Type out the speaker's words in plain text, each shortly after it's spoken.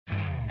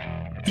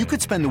You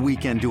could spend the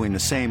weekend doing the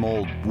same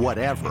old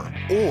whatever,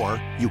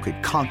 or you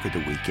could conquer the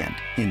weekend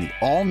in the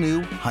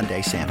all-new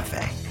Hyundai Santa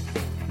Fe.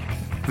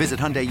 Visit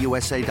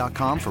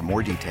HyundaiUSA.com for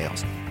more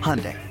details.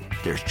 Hyundai,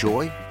 there's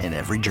joy in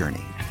every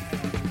journey.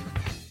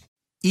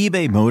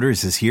 eBay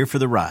Motors is here for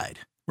the ride.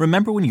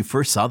 Remember when you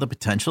first saw the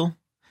potential?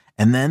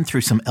 And then through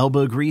some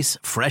elbow grease,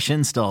 fresh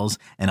installs,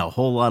 and a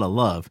whole lot of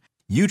love,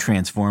 you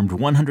transformed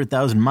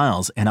 100,000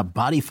 miles and a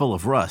body full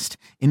of rust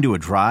into a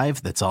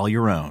drive that's all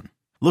your own.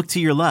 Look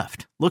to your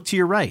left. Look to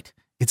your right.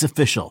 It's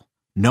official.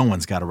 No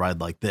one's got a ride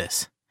like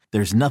this.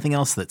 There's nothing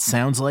else that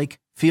sounds like,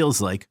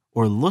 feels like,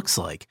 or looks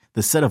like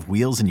the set of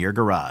wheels in your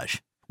garage.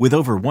 With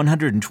over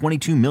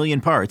 122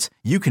 million parts,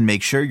 you can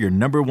make sure your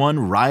number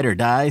one ride or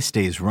die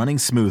stays running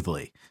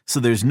smoothly.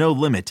 So there's no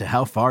limit to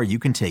how far you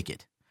can take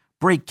it.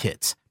 Brake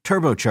kits,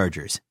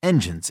 turbochargers,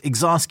 engines,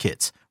 exhaust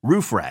kits,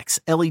 roof racks,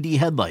 LED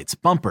headlights,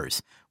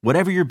 bumpers,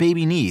 whatever your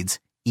baby needs,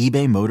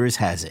 eBay Motors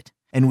has it.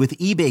 And with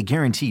eBay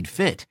Guaranteed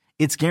Fit,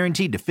 it's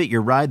guaranteed to fit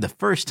your ride the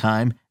first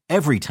time,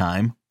 every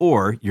time,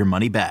 or your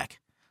money back.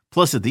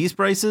 Plus, at these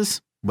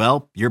prices,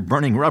 well, you're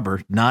burning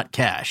rubber, not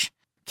cash.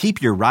 Keep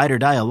your ride or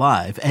die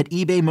alive at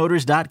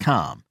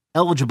ebaymotors.com.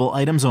 Eligible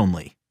items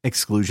only.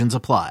 Exclusions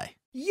apply.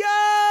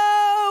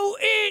 Yo,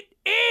 it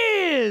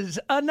is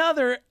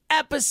another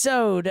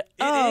episode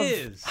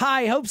of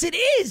High Hopes. It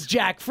is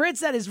Jack Fritz.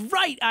 That is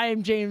right. I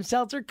am James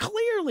Seltzer.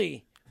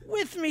 Clearly,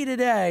 with me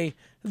today,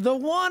 the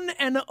one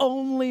and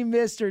only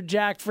Mr.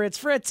 Jack Fritz.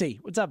 Fritzy,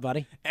 what's up,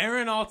 buddy?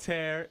 Aaron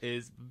Altair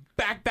is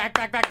back.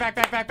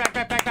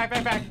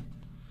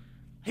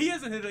 He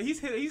hasn't hit.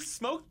 He's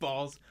smoked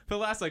balls for the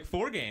last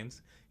 4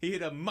 games. He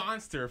hit a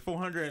monster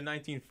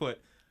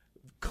 419-foot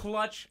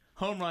clutch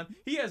home run.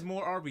 He has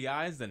more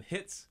RBIs than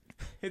hits.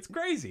 It's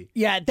crazy.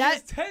 Yeah, he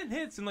has 10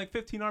 hits and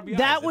 15 RBIs.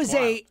 That was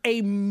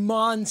a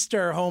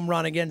monster home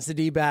run against the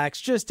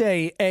D-backs. Just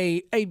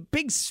a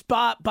big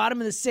spot, bottom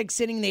of the 6th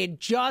inning. They had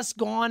just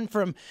gone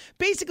from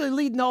basically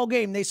leading the whole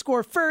game. They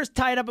score first,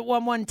 tied up at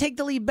 1-1, take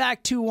the lead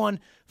back 2-1,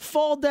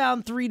 fall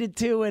down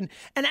 3-2,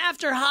 and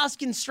after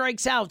Hoskins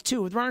strikes out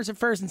too, with runners at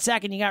first and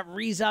second, you got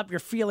Reese up. You're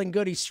feeling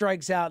good. He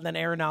strikes out, and then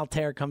Aaron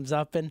Altair comes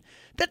up, and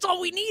that's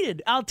all we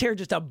needed. Altair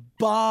just a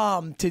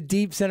bomb to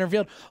deep center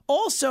field.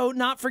 Also,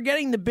 not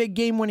forgetting the big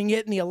game-winning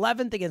hit in the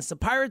 11th against the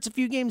Pirates a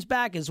few games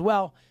back as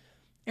well.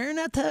 Aaron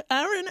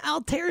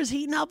Altair is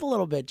heating up a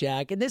little bit,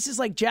 Jack, and this is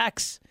like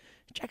Jack's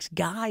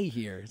guy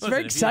here. It's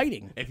very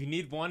exciting. If you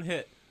need one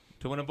hit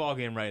to win a ball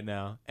game right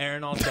now,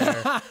 Aaron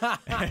Altair,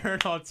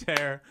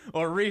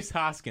 or Reese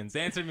Hoskins.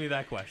 Answer me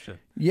that question.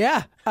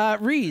 Yeah,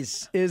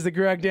 Reese is the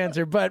correct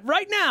answer. But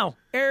right now,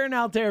 Aaron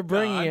Altair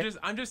bringing it.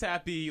 I'm just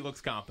happy he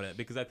looks confident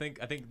because I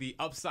think the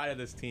upside of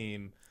this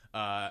team,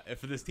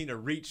 for this team to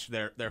reach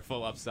their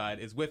full upside,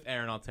 is with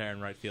Aaron Altair in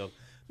right field.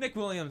 Nick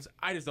Williams,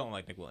 I just don't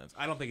like Nick Williams.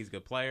 I don't think he's a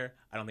good player.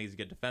 I don't think he's a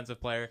good defensive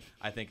player.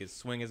 I think his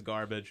swing is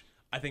garbage.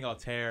 I think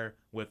Altair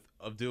with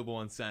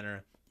Abdul in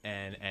center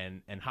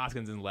and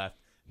Hoskins in left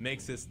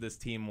makes this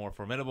team more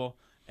formidable.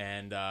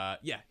 And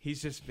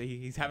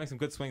he's having some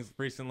good swings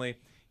recently.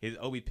 His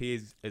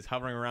OBP is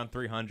hovering around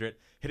 300,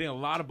 hitting a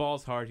lot of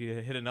balls hard. He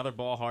hit another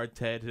ball hard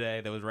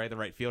today that was the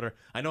right fielder.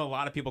 I know a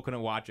lot of people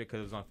couldn't watch it because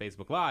it was on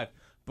Facebook Live,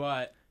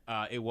 but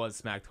it was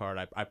smacked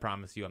hard. I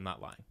promise you, I'm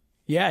not lying.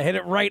 Yeah, hit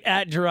it right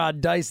at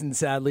Gerard Dyson,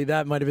 sadly.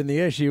 That might have been the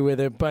issue with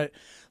it. But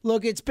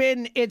look, it's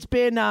been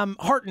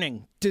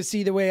heartening to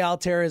see the way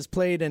Altair has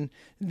played. And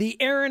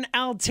the Aaron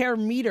Altair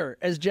meter,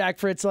 as Jack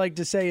Fritz liked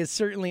to say, is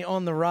certainly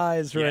on the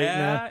rise right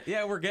now.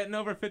 Yeah, we're getting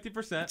over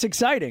 50%. It's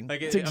exciting.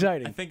 It's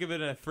exciting. I think of it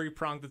in a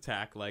three-pronged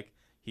attack. Like,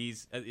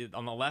 he's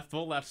on the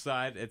full left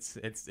side, it's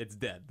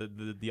dead.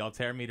 The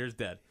Altair meter is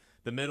dead.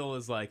 The middle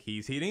is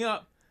he's heating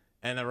up.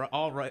 And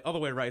all the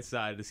way right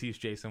side is he's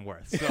Jason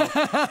Worth. So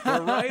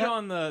we're right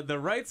on the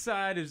right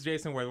side is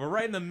Jason Worth. We're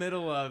right in the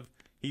middle of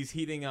he's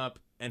heating up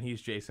and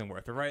he's Jason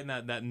Worth. We're right in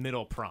that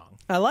middle prong.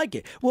 I like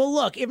it. Well,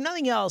 look, if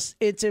nothing else,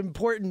 it's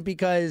important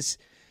because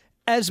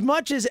as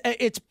much as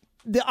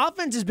the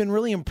offense has been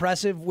really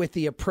impressive with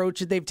the approach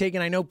that they've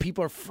taken. I know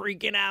people are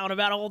freaking out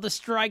about all the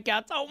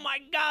strikeouts. Oh, my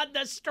God, the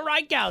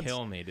strikeouts.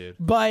 Kill me, dude.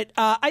 But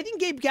I think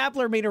Gabe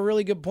Kapler made a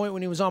really good point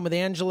when he was on with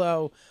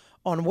Angelo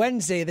on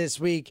Wednesday this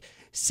week,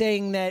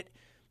 saying that,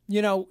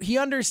 he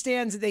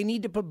understands that they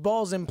need to put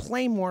balls in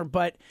play more,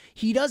 but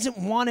he doesn't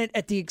want it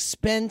at the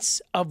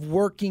expense of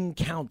working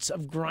counts,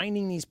 of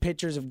grinding these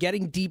pitchers, of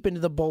getting deep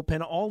into the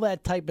bullpen, all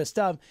that type of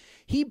stuff.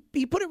 He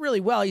put it really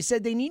well. He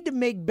said they need to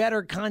make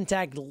better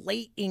contact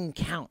late in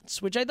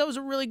counts, which I thought was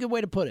a really good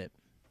way to put it.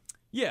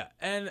 Yeah,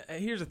 and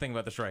here's the thing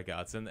about the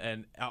strikeouts,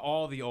 and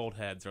all the old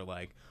heads are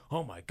like,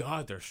 oh my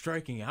God, they're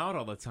striking out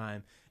all the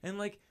time. And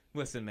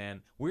listen,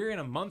 man, we're in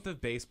a month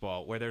of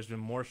baseball where there's been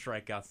more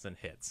strikeouts than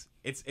hits.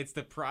 It's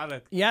the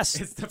product.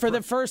 Yes, for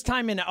the first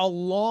time in a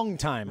long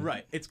time.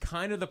 Right. It's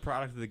kind of the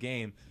product of the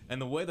game,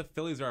 and the way the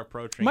Phillies are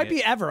approaching might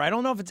be ever. I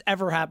don't know if it's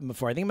ever happened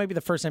before. I think it might be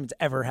the first time it's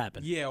ever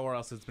happened. Yeah, or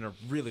else it's been a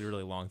really,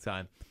 really long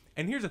time.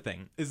 And here's the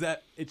thing: is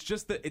that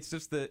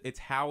it's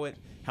how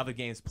the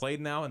game's played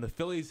now, and the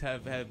Phillies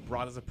have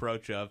brought this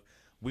approach of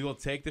we will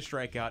take the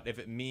strikeout if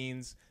it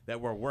means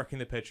that we're working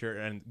the pitcher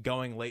and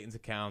going late into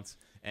counts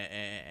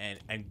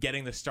and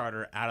getting the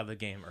starter out of the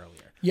game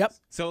earlier. Yep.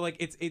 So like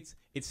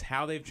it's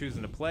how they've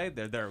chosen to play.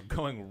 They're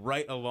going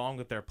right along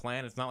with their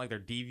plan. It's not like they're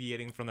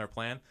deviating from their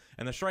plan.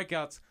 And the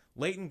strikeouts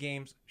late in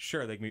games,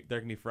 sure, they're going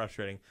to be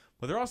frustrating,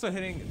 but they're also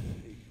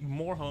hitting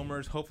more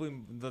homers. Hopefully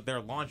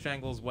their launch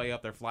angle is way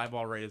up, their fly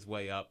ball rate is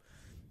way up.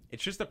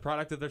 It's just a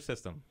product of their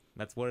system.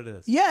 That's what it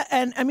is. Yeah,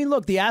 and I mean,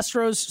 look, the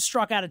Astros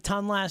struck out a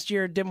ton last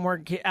year. It didn't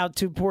work out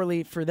too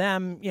poorly for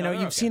them.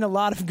 You've seen a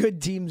lot of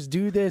good teams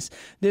do this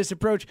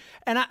approach.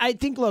 And I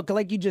think, look,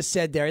 like you just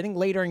said there, I think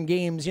later in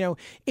games,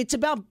 it's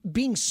about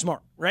being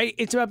smart, right?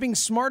 It's about being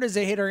smart as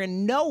a hitter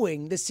and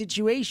knowing the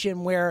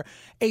situation where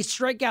a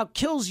strikeout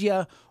kills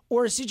you,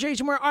 or a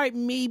situation where, all right,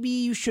 maybe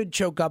you should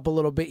choke up a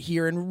little bit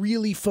here and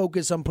really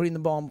focus on putting the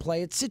ball in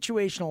play. It's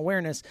situational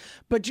awareness.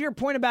 But to your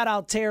point about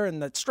Altair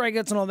and the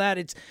strikeouts and all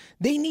that,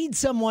 they need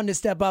someone to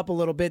step up a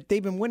little bit.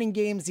 They've been winning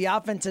games. The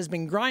offense has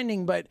been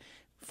grinding, but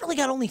we've really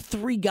got only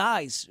 3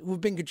 guys who've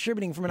been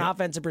contributing from an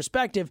offensive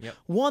perspective. Yep.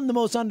 One, the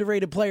most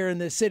underrated player in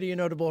this city,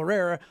 Odubel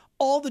Herrera.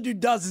 All the dude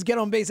does is get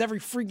on base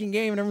every freaking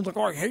game, and everyone's like,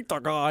 oh, I hate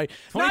that guy.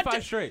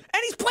 25 straight.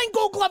 And he's playing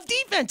Gold Glove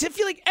defense. I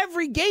feel like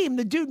every game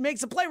the dude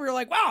makes a play where you're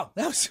like, wow,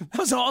 that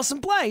was an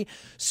awesome play.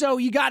 So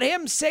you got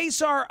him,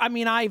 Cesar. I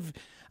mean, again.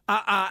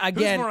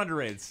 Who's more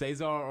underrated,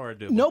 Cesar or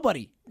Odubel?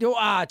 Nobody.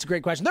 It's a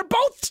great question. They're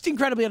both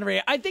incredibly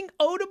underrated. I think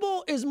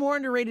Odubel is more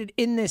underrated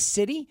in this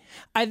city.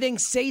 I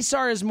think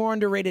Cesar is more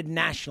underrated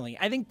nationally.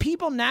 I think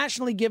people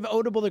nationally give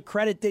Odubel the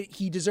credit that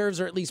he deserves,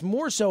 or at least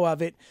more so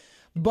of it.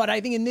 But I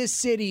think in this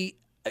city,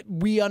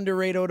 we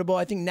underrate Odubel.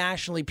 I think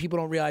nationally people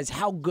don't realize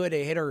how good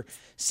a hitter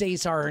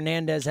Cesar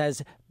Hernandez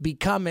has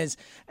become as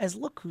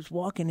look who's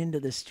walking into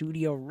the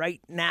studio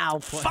right now.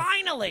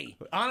 Finally!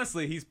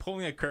 Honestly, he's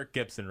pulling a Kirk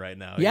Gibson right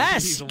now.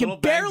 Yes, he's he can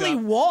barely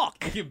up.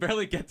 walk. He can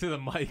barely get to the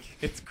mic.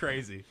 It's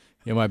crazy.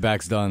 Yeah, my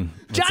back's done.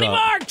 What's Johnny up?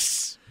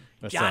 Marks!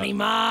 What's Johnny up?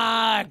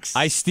 Marks!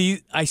 I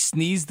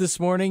sneezed this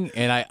morning,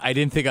 and I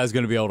didn't think I was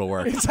going to be able to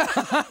work.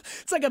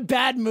 It's like a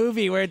bad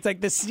movie where it's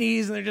like the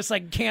sneeze and they're just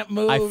like can't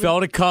move. I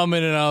felt it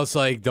coming, and I was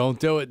like, don't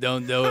do it,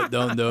 don't do it,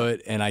 don't do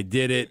it. And I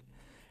did it,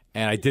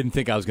 and I didn't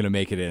think I was going to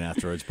make it in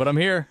afterwards. But I'm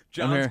here.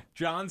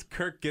 John's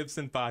Kirk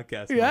Gibson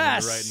podcast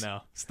Yes. right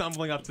now.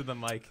 Stumbling up to the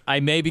mic. I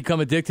may become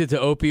addicted to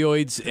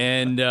opioids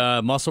and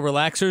muscle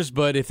relaxers,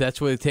 but if that's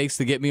what it takes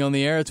to get me on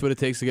the air, it's what it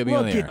takes to get me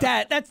on the air. Look at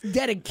that. That's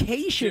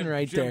dedication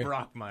right Jim there.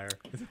 Brockmeyer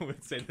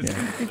would say this.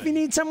 If you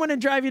need someone to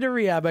drive you to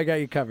rehab, I got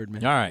you covered,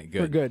 man. All right,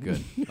 good. We're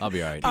good. I'll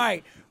be all right. All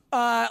right.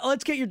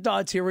 Let's get your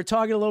thoughts here. We're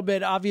talking a little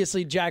bit.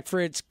 Obviously, Jack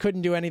Fritz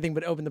couldn't do anything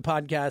but open the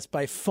podcast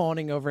by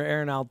fawning over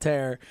Aaron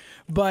Altair.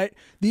 But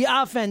the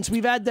offense,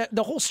 we've had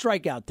the whole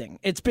strikeout thing.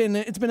 It's been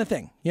a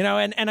thing,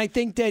 and I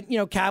think that,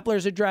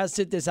 Kapler's addressed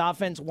it. This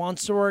offense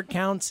wants to work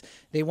counts.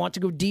 They want to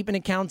go deep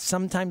into counts.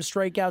 Sometimes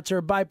strikeouts are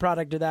a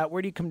byproduct of that.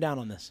 Where do you come down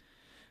on this?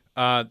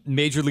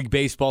 Major League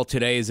Baseball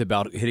today is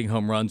about hitting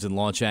home runs and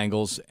launch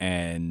angles,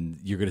 and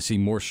you're going to see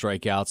more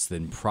strikeouts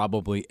than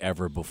probably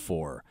ever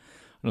before.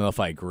 I don't know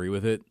if I agree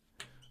with it.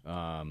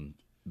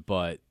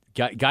 But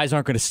guys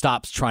aren't going to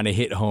stop trying to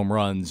hit home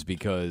runs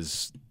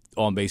because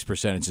on-base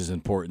percentage is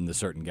important to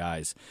certain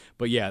guys.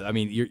 But, yeah, I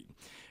mean,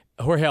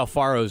 Jorge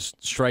Alfaro's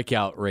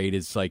strikeout rate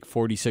is like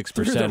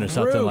 46% or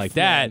something like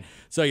that. Man.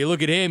 So you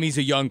look at him, he's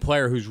a young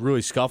player who's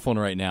really scuffling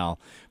right now.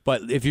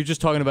 But if you're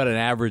just talking about an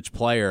average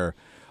player,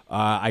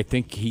 I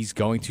think he's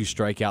going to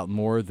strike out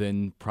more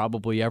than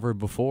probably ever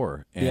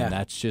before. And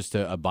that's just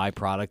a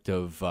byproduct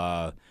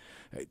of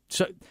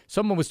so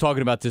someone was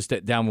talking about this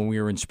down when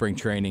we were in spring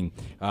training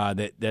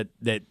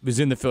that was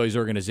in the Phillies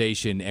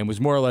organization and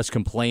was more or less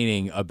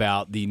complaining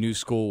about the new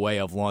school way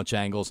of launch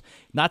angles,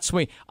 not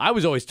swing. I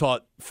was always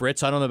taught,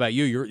 Fritz, I don't know about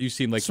you. You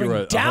seem like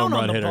you're a home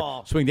run hitter.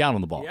 Ball. Swing down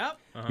on the ball. Yep.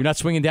 You're not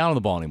swinging down on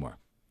the ball anymore.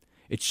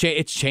 It's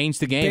changed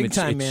the game. Big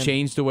time, it's man.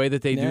 changed the way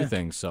that they do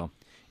things. So.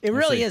 It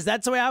really is.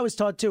 That's the way I was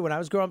taught, too. When I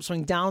was growing up,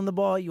 swing down the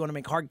ball, you want to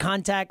make hard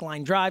contact,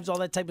 line drives, all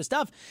that type of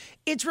stuff.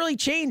 It's really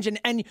changed.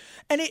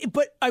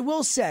 But I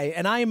will say,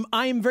 and I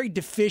am very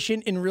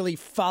deficient in really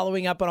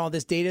following up on all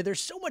this data.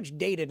 There's so much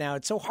data now.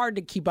 It's so hard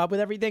to keep up with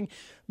everything.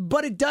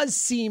 But it does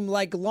seem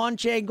like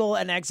launch angle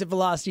and exit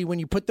velocity, when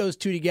you put those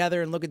two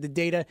together and look at the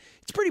data,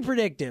 it's pretty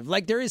predictive.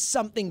 Like, there is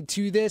something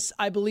to this,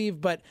 I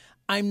believe, but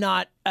I'm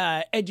not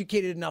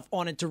educated enough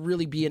on it to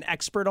really be an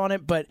expert on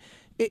it. But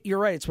you're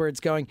right. It's where it's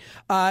going.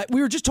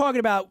 We were just talking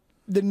about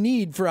the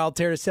need for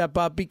Altair to step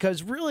up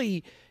because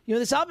really,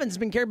 this offense has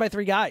been carried by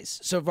 3 guys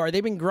so far.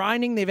 They've been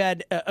grinding. They've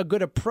had a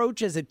good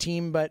approach as a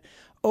team, but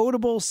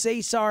Odubel,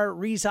 Cesar,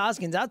 Rhys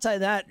Hoskins, outside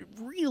of that,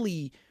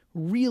 really,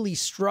 really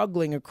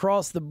struggling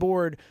across the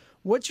board.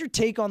 What's your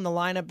take on the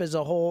lineup as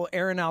a whole?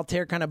 Aaron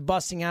Altair kind of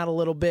busting out a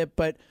little bit,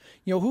 but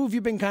who have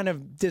you been kind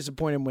of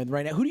disappointed with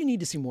right now? Who do you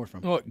need to see more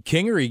from? Well,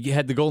 Kingery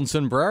had the golden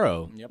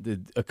sombrero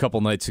a couple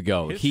nights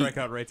ago. His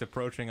strikeout rate's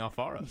approaching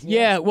Alfaro's.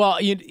 Yeah, well,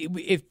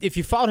 if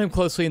you followed him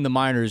closely in the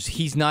minors,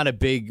 he's not a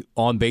big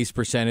on-base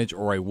percentage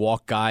or a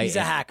walk guy. He's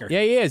a hacker.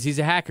 Yeah, he is. He's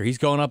a hacker. He's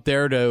going up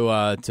there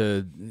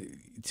to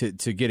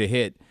get a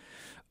hit.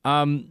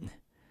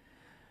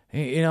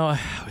 You know,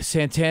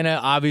 Santana,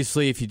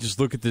 obviously, if you just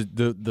look at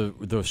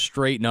the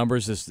straight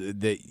numbers,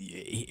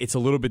 it's a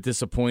little bit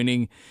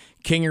disappointing.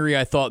 Kingery,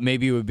 I thought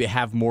maybe would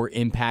have more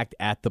impact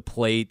at the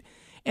plate.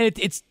 And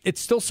it's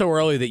still so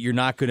early that you're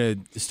not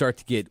going to start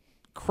to get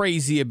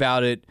crazy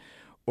about it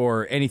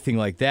or anything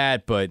like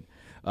that. But,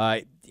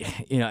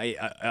 you know,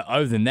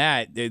 other than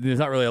that, there's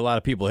not really a lot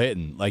of people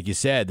hitting. Like you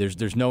said,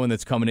 there's no one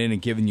that's coming in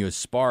and giving you a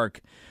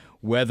spark.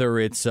 Whether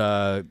it's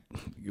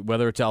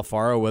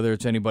Alfaro, whether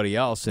it's anybody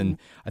else. And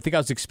I think I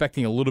was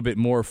expecting a little bit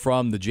more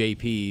from the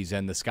JPs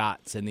and the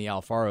Scotts and the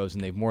Alfaros,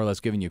 and they've more or less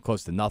given you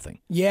close to nothing.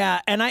 Yeah,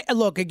 and I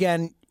look,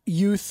 again,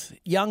 youth,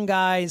 young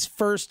guys,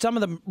 some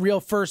of the real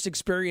first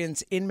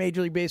experience in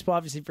Major League Baseball,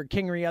 obviously for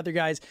Kingery, other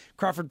guys.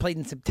 Crawford played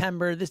in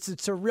September.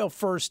 It's a real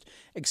first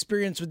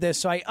experience with this,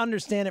 so I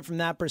understand it from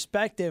that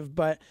perspective,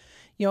 but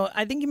you know,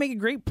 I think you make a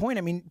great point.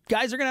 I mean,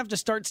 guys are going to have to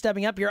start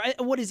stepping up here.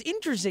 What is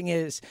interesting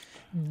is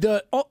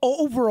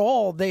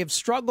overall they have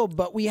struggled,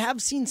 but we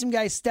have seen some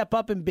guys step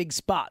up in big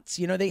spots.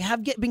 You know, they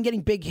have been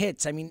getting big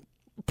hits. I mean,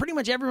 pretty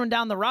much everyone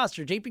down the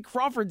roster. J.P.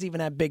 Crawford's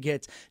even had big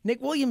hits.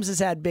 Nick Williams has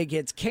had big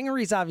hits.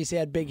 Kingery's obviously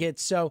had big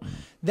hits, so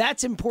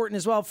that's important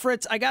as well.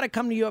 Fritz, I got to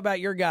come to you about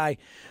your guy.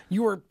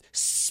 You were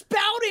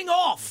spouting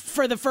off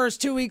for the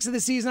first 2 weeks of the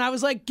season. I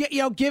was like, give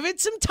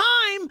it some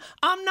time.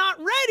 I'm not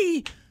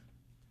ready.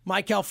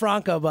 Maikel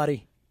Franco,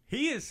 buddy.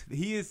 He is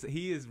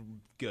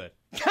good.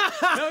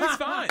 No, he's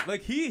fine.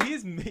 Like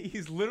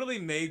he's literally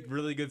made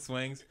really good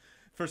swings.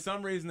 For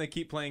some reason, they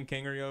keep playing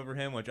Kingery over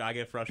him, which I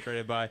get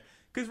frustrated by.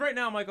 Because right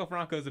now, Maikel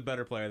Franco is a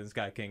better player than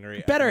Scott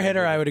Kingery. Better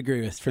hitter, I would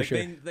agree with, for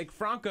sure.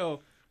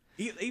 Franco,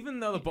 even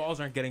though the balls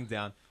aren't getting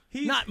down,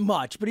 he's not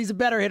much, but he's a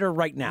better hitter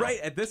right now. Right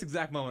at this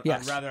exact moment,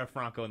 yes. I'd rather have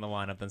Franco in the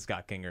lineup than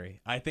Scott Kingery.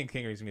 I think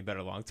Kingery's going to be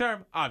better long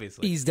term,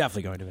 obviously. He's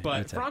definitely going to be.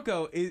 But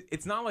Franco,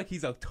 it's not like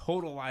he's a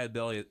total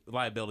liability.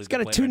 He's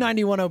got a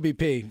 291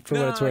 OBP for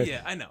what it's worth.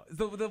 Yeah, I know.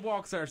 The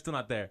walks are still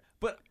not there.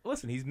 But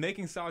listen, he's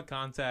making solid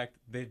contact.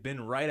 They've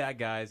been right at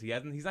guys.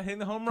 He's not hitting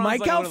the home runs.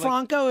 Maikel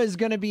Franco is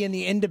going to be in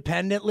the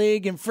independent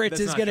league, and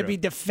Fritz is going to be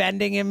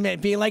defending him and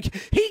being like,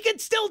 he can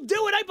still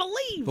do it, I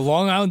believe. The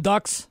Long Island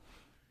Ducks?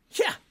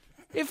 Yeah.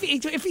 If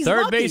he's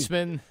third lucky.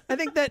 Baseman. I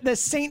think that the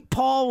St.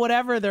 Paul,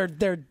 whatever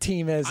their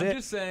team is. I'm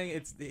just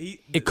saying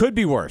it could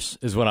be worse,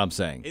 is what I'm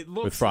saying.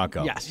 With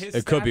Franco, yes,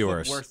 it could be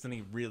worse. Worse than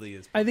he really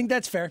is. I think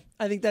that's fair.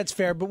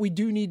 But we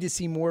do need to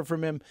see more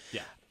from him.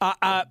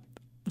 Yeah.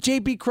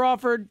 J.P.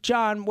 Crawford,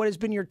 John, what has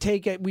been your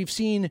take? We've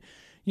seen,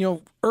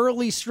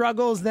 early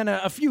struggles, then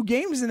a few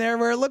games in there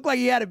where it looked like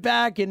he had it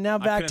back, and now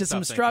back to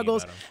some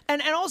struggles,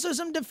 and also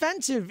some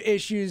defensive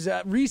issues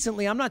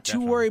recently. I'm not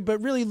too worried,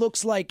 but really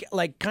looks like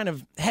kind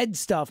of head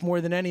stuff more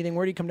than anything.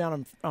 Where do you come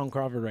down on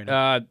Crawford right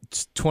now?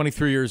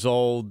 23 years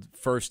old,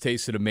 first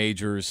taste of the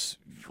majors.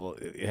 Well,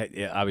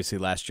 obviously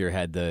last year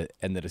had the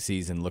end of the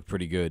season look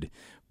pretty good.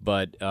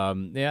 But,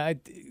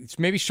 it's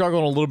maybe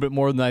struggling a little bit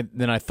more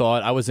than I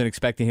thought. I wasn't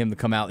expecting him to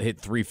come out and hit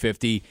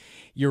 350.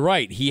 You're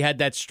right. He had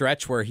that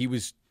stretch where he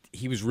was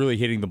really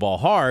hitting the ball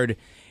hard,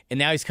 and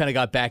now he's kind of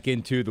got back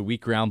into the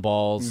weak ground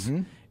balls.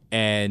 Mm-hmm.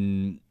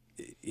 And,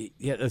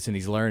 listen,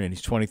 he's learning.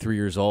 He's 23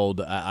 years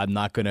old. I'm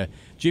not going to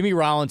 – Jimmy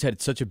Rollins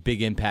had such a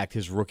big impact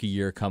his rookie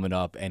year coming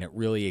up, and it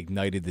really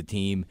ignited the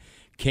team.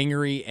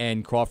 Kingery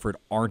and Crawford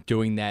aren't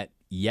doing that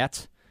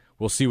yet.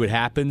 We'll see what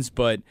happens,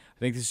 but I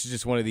think this is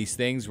just one of these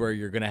things where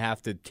you're going to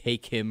have to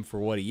take him for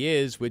what he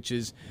is, which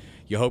is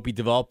you hope he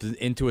develops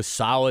into a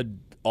solid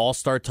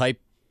all-star type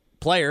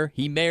player.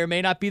 He may or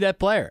may not be that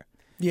player.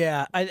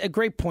 Yeah, a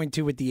great point,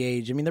 too, with the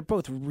age. I mean, they're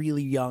both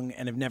really young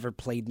and have never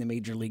played in the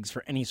major leagues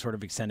for any sort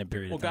of extended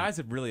period of time. Well, guys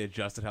have really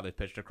adjusted how they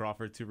pitched to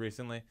Crawford, too,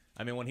 recently.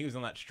 I mean, when he was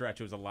on that stretch,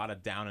 it was a lot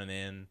of down and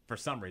in for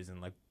some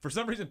reason. For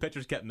some reason,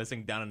 pitchers kept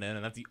missing down and in,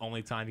 and that's the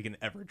only time he can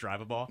ever drive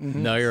a ball.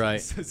 Mm-hmm. No, you're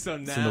right. So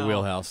now, it's in the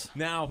wheelhouse.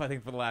 Now, I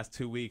think for the last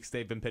 2 weeks,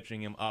 they've been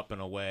pitching him up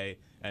and away,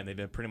 and they've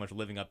been pretty much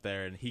living up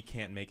there, and he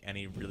can't make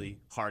any really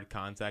hard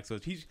contact. So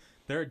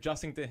they're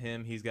adjusting to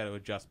him. He's got to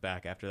adjust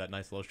back after that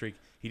nice little streak.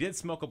 He did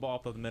smoke a ball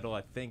up the middle,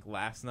 I think,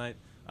 last night,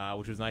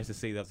 which was nice to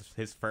see. That was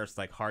his first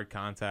hard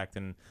contact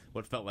in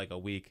what felt like a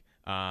week.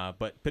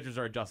 But pitchers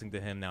are adjusting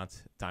to him now.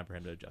 It's time for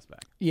him to adjust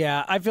back.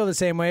 Yeah, I feel the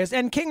same way.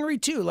 And Kingery,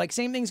 too.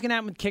 Same thing's going to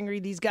happen with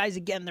Kingery. These guys,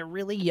 again, they're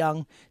really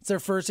young. It's their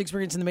first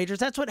experience in the majors.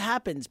 That's what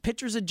happens.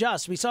 Pitchers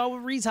adjust. We saw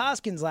with Rhys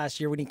Hoskins last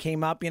year when he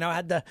came up,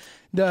 had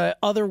the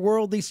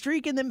otherworldly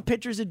streak, and then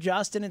pitchers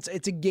adjust, and it's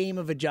a game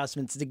of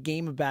adjustments. It's a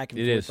game of back and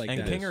forth like that.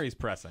 And Kingery's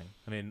pressing.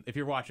 I mean, if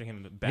you're watching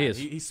him bat,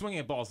 he's swinging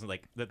at balls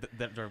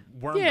that are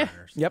worm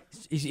burners. Yep.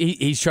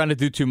 He's trying to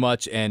do too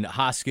much, and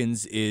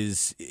Hoskins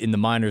is, in the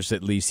minors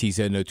at least, he's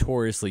a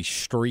notoriously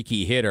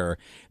streaky hitter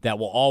that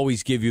will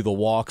always give you the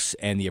walks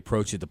and the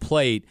approach at the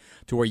plate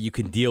to where you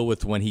can deal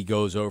with when he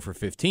goes over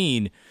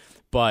 15.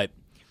 But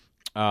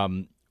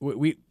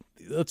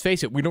let's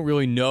face it, we don't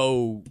really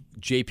know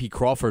J.P.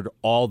 Crawford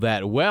all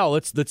that well.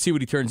 Let's see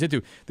what he turns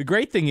into. The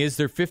great thing is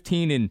they're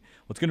 15-9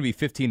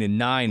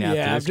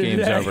 after this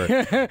game's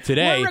over.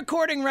 Today, we're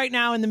recording right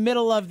now in the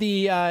middle of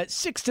the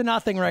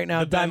 6-0 right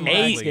now.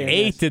 Diamondbacks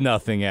game.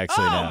 8-0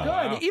 actually now.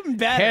 Oh, good, even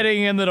better.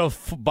 Heading into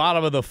the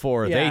bottom of the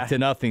fourth, Yeah.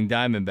 8-0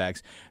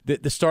 Diamondbacks.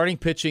 The starting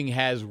pitching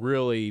has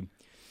really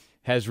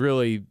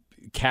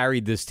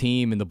carried this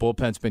team, and the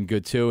bullpen's been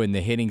good too, and the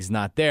hitting's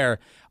not there.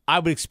 I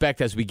would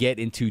expect as we get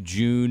into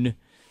June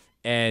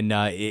and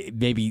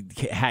maybe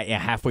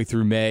halfway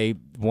through May,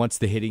 once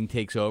the hitting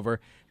takes over,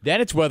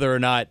 then it's whether or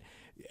not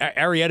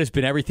Arrieta's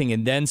been everything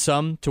and then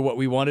some to what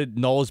we wanted.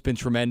 Nola's been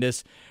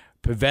tremendous.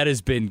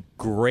 Pavetta's been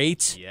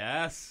great.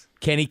 Yes.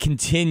 Can he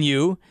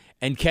continue?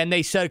 And can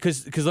they set?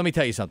 Because let me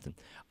tell you something.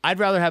 I'd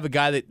rather have a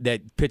guy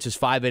that pitches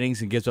 5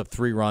 innings and gives up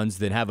 3 runs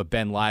than have a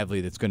Ben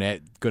Lively that's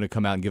going to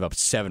come out and give up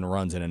 7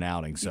 runs in an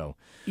outing. So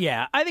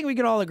yeah, I think we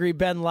can all agree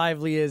Ben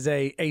Lively is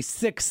a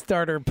 6th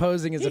starter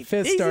posing as a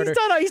 5th starter.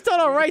 He's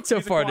done all right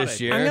so far this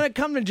year. I'm going to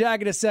come to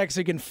Jack in a sec so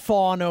you can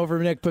fawn over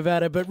Nick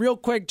Pivetta. But real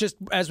quick, just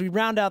as we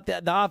round out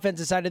the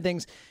offensive side of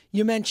things,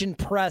 you mentioned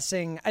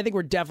pressing. I think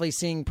we're definitely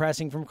seeing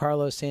pressing from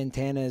Carlos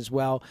Santana as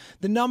well.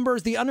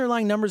 The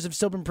underlying numbers have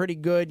still been pretty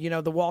good.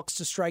 The walks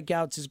to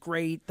strikeouts is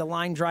great. The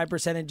line drive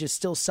percentage is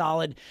still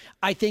solid.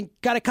 I think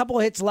got a couple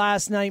of hits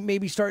last night,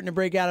 maybe starting to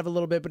break out of a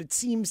little bit, but it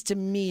seems to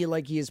me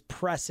like he is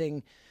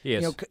pressing.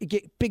 Yes.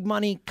 Get big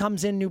money,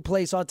 comes in, new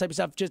place, all that type of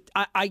stuff. Just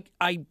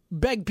I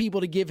beg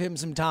people to give him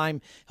some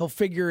time. He'll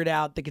figure it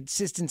out. The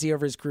consistency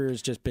over his career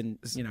has just been,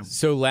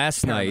 So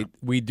last night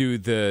we do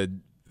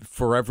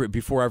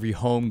before every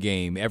home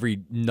game,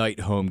 every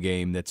night home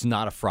game that's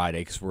not a Friday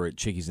because we're at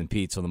Chickies and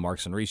Pete's on the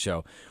Marks and Reese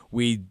show,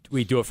 we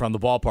do it from the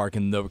ballpark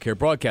in the NovaCare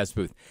broadcast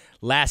booth.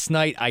 Last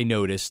night I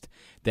noticed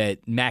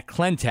that Matt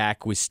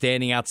Klentak was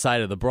standing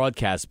outside of the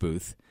broadcast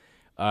booth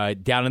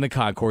down in the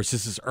concourse.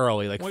 This is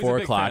early, like 4 o'clock. He's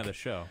a big fan of the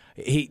show.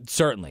 He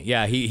certainly,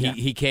 yeah.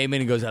 He came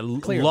in and goes, I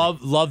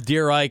love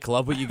Dear Ike,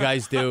 love what you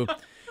guys do.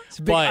 It's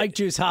a big Ike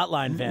Juice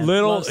hotline fan.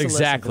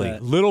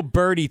 Little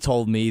Birdie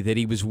told me that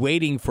he was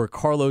waiting for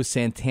Carlos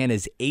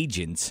Santana's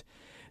agent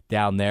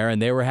down there,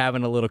 and they were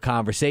having a little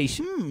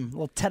conversation. A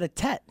little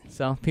tete-a-tete.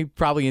 So he's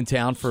probably in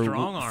town for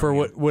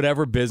Strong-arm.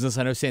 whatever business.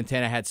 I know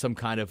Santana had some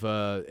kind of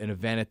an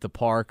event at the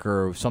park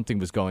or something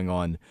was going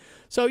on.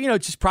 So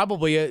just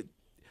probably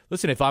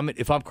listen. If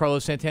I'm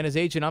Carlos Santana's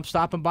agent, I'm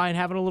stopping by and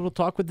having a little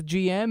talk with the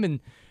GM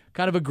and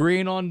kind of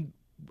agreeing on.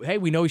 Hey,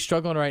 we know he's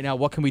struggling right now.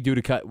 What can we do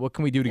to get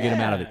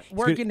him out of it?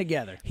 Working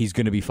together. He's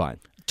going to be fine.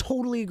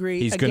 Totally agree.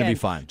 He's going to be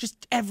fine.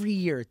 Just every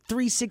year,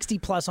 360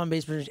 plus on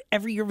base percentage.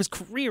 Every year of his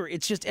career,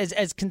 it's just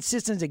as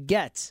consistent as it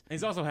gets.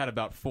 He's also had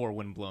about 4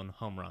 windblown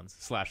home runs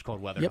 /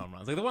 cold weather home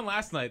runs. Like the one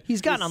last night,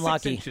 he's gotten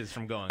unlucky. 6 inches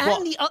from going.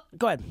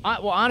 Go ahead.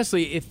 Well,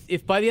 honestly,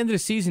 if by the end of the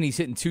season he's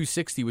hitting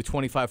 260 with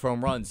 25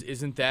 home runs,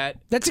 isn't that?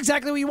 That's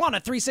exactly what you want, a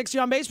 360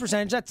 on base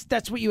percentage.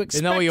 That's what you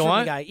expect what you from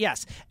want? the guy.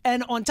 Yes.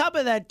 And on top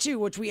of that, too,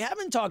 which we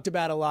haven't talked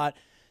about a lot,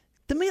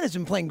 the man has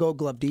been playing Gold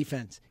Glove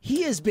defense.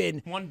 He has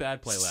been one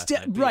bad play last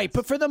night. Right,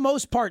 but for the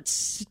most part,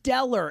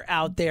 stellar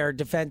out there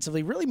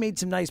defensively. Really made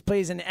some nice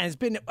plays and has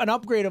been an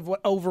upgrade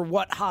over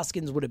what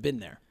Hoskins would have been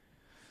there.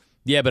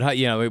 Yeah, but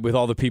with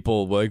all the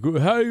people like,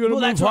 how are you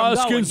going to move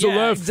Hoskins to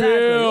left exactly.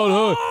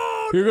 field?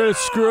 You're going to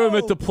screw him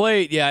at the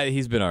plate. Yeah,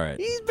 he's been all right.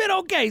 He's been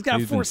okay. He's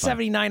got a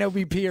 479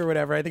 OBP or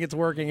whatever. I think it's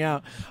working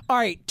out. All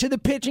right, to the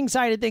pitching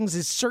side of things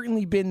has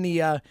certainly been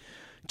the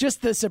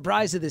just the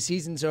surprise of the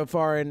season so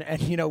far, and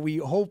we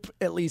hope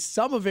at least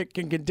some of it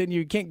can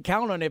continue. Can't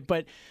count on it,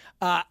 but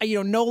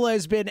Nola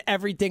has been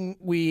everything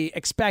we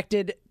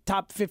expected.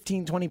 Top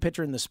 15, 20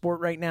 pitcher in the sport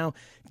right now.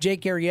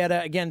 Jake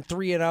Arrieta, again,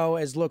 3-0,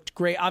 has looked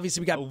great.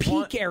 Obviously, we got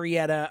peak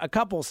Arrieta a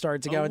couple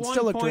starts ago and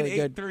still looked really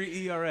good.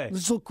 1.83 ERA.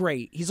 He's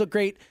looked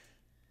great.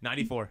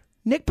 94.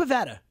 Nick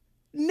Pivetta.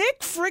 Nick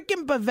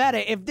freaking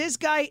Pivetta. If this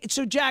guy,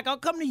 so Jack, I'll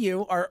come to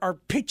you, our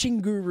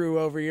pitching guru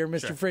over here,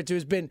 Mr. Fritz, who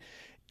has been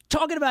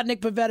talking about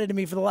Nick Pivetta to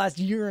me for the last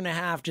year and a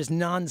half, just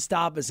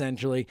nonstop,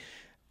 essentially.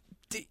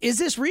 Is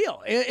this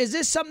real? Is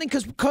this something?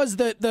 Because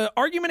the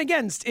argument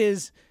against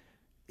is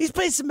he's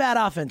played some bad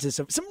offenses,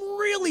 some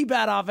really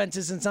bad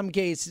offenses in some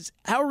cases.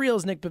 How real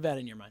is Nick Pivetta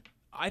in your mind?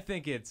 I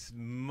think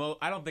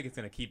I don't think it's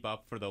going to keep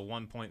up for the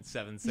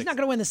 1.76. He's not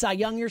going to win the Cy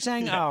Young, you're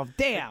saying? Yeah. Oh,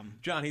 damn.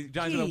 John's at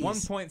a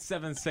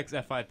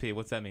 1.76 FIP.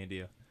 What's that mean to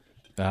you?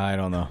 I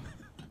don't know.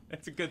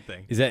 It's a good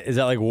thing. Is that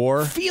like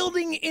WAR?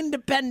 Fielding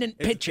independent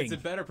pitching. It's a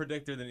better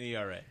predictor than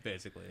ERA,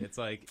 basically.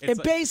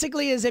 It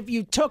basically is if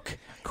you took...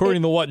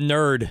 According to what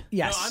nerd?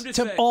 Yes, no, I'm just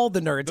to saying, all the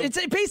nerds. It's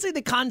basically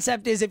the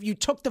concept is if you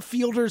took the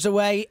fielders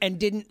away and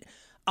didn't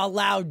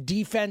allow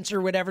defense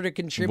or whatever to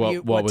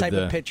contribute, what type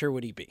of pitcher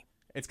would he be?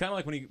 It's kind of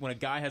like when a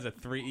guy has a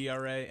 3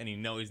 ERA and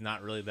he's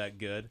not really that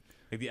good.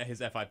 Like his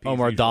FIP.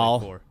 Omar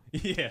Dahl.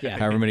 Yeah.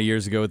 However many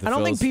years ago with the I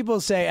don't Phils. think people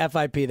say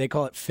FIP; they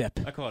call it FIP.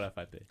 I call it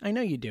FIP. I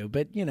know you do,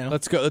 but you know,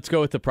 Let's go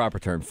with the proper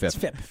term, FIP. it's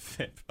FIP.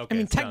 FIP. Okay, I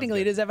mean, sounds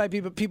technically good. it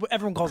is FIP, but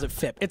everyone calls it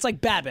FIP. It's like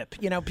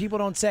BABIP. You know, people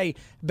don't say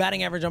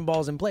batting average on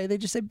balls in play; they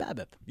just say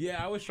BABIP. Yeah,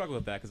 I always struggle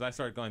with that because I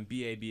started going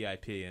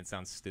BABIP and it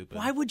sounds stupid.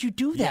 Why would you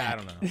do that? Yeah, I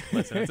don't know.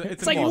 Listen,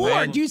 it's like involved.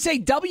 war. Do you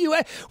say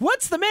WA?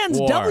 What's the man's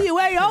War.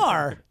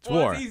 WAR? It's Well,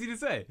 war. it's easy to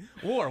say.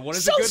 War. What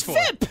is So's it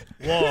good for?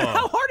 FIP.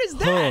 How hard is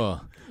that? Huh.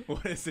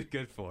 What is it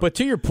good for? But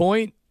to your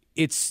point,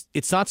 it's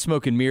not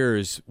smoke and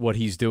mirrors what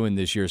he's doing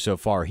this year so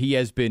far. He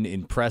has been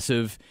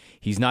impressive.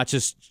 He's not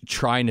just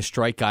trying to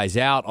strike guys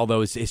out,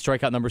 although his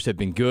strikeout numbers have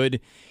been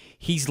good.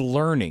 He's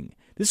learning.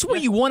 This is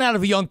what you want out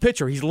of a young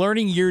pitcher. He's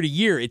learning year to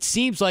year. It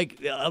seems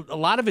like a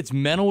lot of it's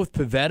mental with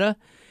Pivetta.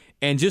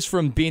 And just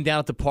from being down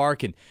at the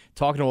park and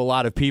talking to a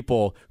lot of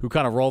people who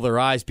kind of roll their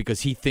eyes because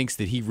he thinks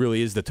that he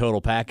really is the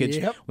total package.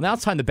 Yep. Well, now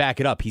it's time to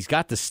back it up. He's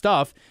got the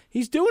stuff.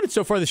 He's doing it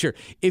so far this year.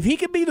 If he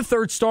can be the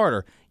third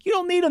starter, you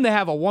don't need him to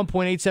have a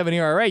 1.87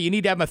 ERA. You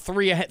need to have a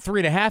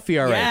 3.5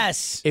 ERA.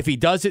 Yes. If he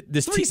does it,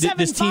 this team.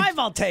 3.75.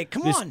 I'll take.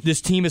 Come on.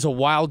 This team is a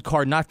wild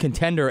card, not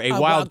contender, a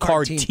wild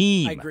card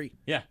team. I agree.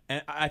 yeah,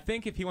 and I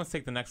think if he wants to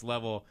take the next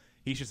level,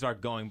 he should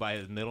start going by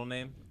his middle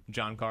name,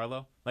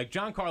 Giancarlo. Like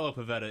Giancarlo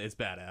Pivetta is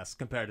badass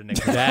compared to Nick.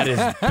 That is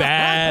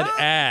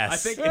badass. I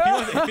think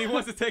if he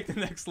wants to take the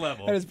next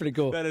level, That is pretty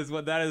cool.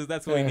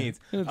 That's what he needs.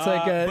 It's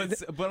like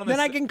but on then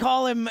the I can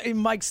call him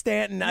Mike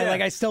Stanton. Yeah.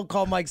 I still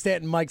call Mike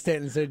Stanton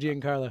instead of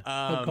Giancarlo.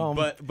 I'll call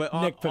him but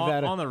Nick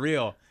Pivetta. on the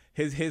real,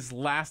 his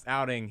last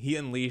outing, he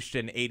unleashed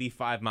an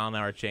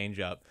 85-mile-an-hour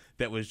changeup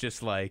that was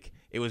just like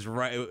it was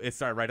right. It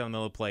started right on the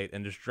middle of the plate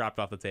and just dropped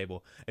off the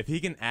table. If he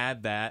can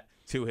add that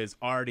to his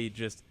already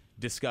just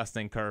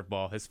disgusting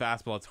curveball, his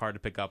fastball, it's hard to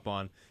pick up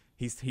on.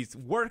 He's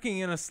working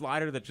in a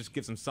slider that just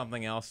gives him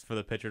something else for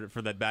the pitcher,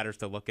 for the batters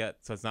to look at,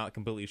 so it's not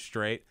completely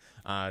straight.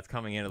 It's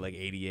coming in at like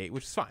 88,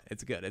 which is fine.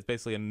 It's good. It's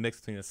basically a mix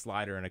between a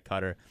slider and a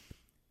cutter.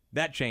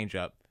 That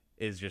changeup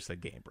is just a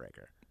game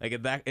breaker.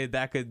 Like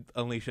that could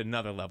unleash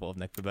another level of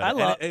Nick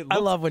Pivetta. I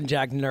love when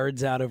Jack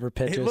nerds out over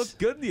pitches. It looked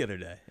good the other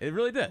day. It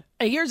really did.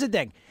 Hey, here's the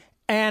thing.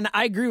 And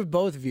I agree with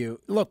both of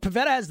you. Look,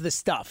 Pivetta has the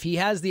stuff. He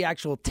has the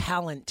actual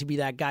talent to be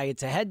that guy.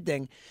 It's a head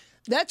thing.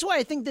 That's why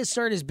I think this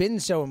start has been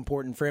so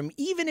important for him.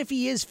 Even if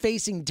he is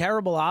facing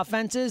terrible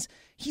offenses,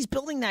 he's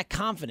building that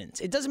confidence.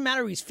 It doesn't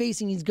matter who he's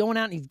facing. He's going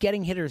out and he's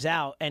getting hitters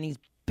out, and he's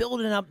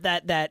building up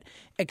that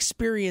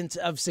experience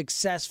of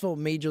successful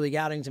major league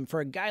outings. And for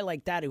a guy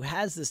like that who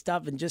has the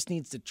stuff and just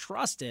needs to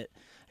trust it,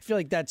 I feel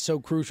like that's so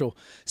crucial.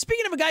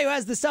 Speaking of a guy who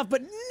has the stuff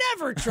but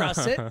never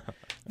trusts it,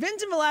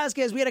 Vincent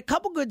Velasquez, we had a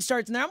couple good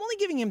starts in there. I'm only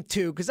giving him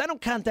 2 because I don't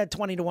count that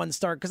 20-1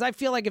 start because I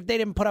feel like if they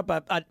didn't put up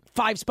a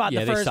 5 spot in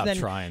the they first, stopped then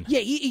trying. Yeah,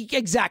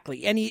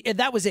 exactly. And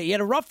that was it. He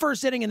had a rough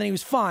first inning and then he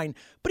was fine.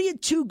 But he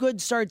had 2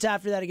 good starts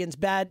after that against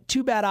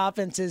two bad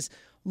offenses.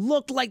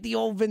 Looked like the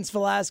old Vince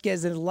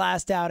Velasquez in his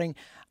last outing.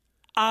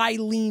 I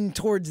lean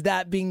towards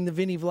that being the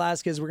Vinny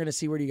Velasquez. We're going to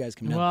see. Where do you guys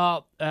come down?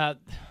 Well,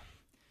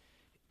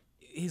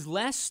 his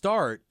last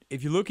start,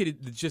 if you look at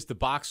it, just the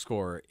box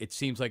score, it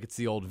seems like it's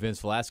the old Vince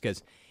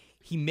Velasquez.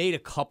 He made a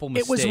couple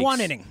mistakes. It was 1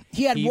 inning.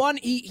 He had one.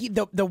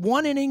 The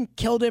 1 inning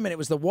killed him, and it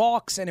was the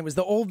walks, and it was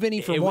the old Vinny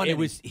for 1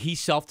 inning. He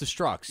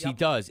self-destructs. Yep. He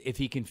does. If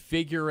he can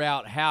figure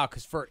out how,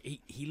 because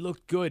he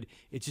looked good.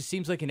 It just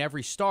seems like in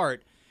every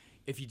start,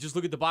 if you just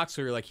look at the box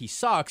score, you're like, he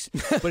sucks.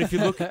 But if you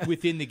look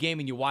within the game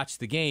and you watch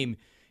the game,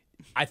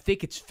 I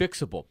think it's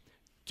fixable.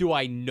 Do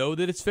I know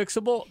that it's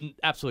fixable?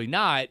 Absolutely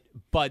not.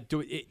 But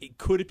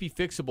could it be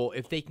fixable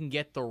if they can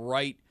get the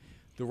right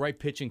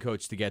pitching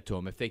coach to get to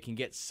him? If they can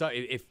get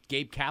if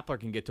Gabe Kapler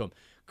can get to him.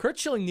 Curt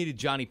Schilling needed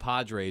Johnny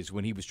Padres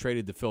when he was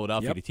traded to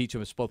Philadelphia to teach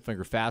him a split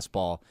finger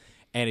fastball,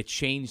 and it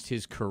changed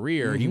his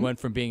career. He went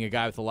from being a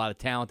guy with a lot of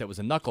talent that was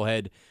a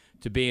knucklehead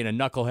to being a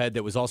knucklehead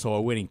that was also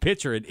a winning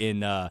pitcher in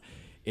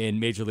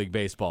Major League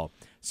Baseball.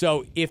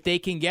 So if they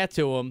can get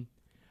to him,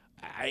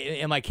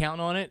 am I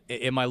counting on it?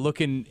 Am I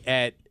looking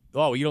at,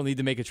 you don't need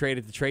to make a trade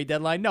at the trade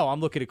deadline? No, I'm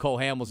looking at Cole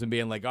Hamels and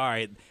being like, all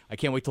right, I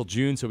can't wait till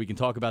June so we can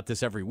talk about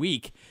this every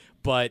week.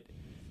 But,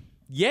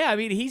 yeah, I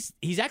mean,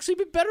 he's actually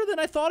been better than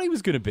I thought he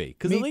was going to be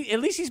because at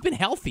least he's been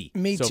healthy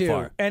so too.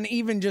 far. And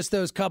even just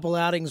those couple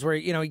outings where,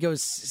 he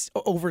goes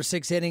over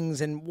 6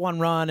 innings and 1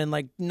 run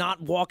and,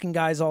 not walking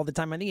guys all the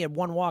time. I think he had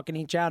 1 walk in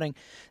each outing.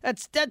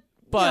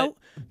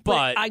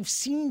 But I've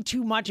seen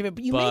too much of it.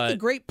 But you make a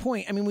great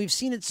point. I mean, we've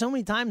seen it so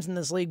many times in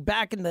this league.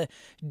 Back in the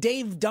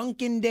Dave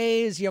Duncan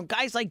days,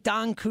 guys like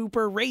Don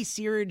Cooper, Ray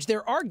Searage,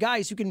 there are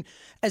guys who can,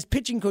 as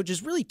pitching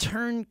coaches, really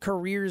turn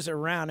careers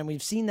around. And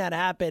we've seen that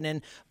happen.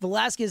 And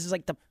Velasquez is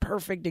like the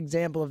perfect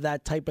example of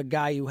that type of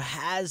guy who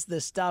has the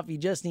stuff. He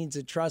just needs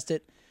to trust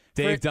it.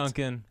 Dave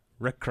Duncan,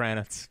 Rick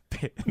Kranitz,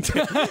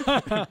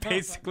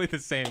 basically the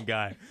same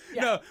guy.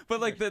 Yeah. No,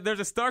 but there's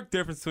a stark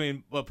difference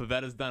between what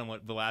Pivetta's done and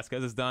what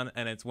Velasquez has done,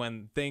 and it's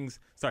when things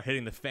start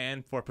hitting the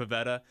fan for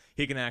Pivetta,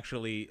 he can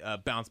actually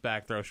bounce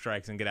back, throw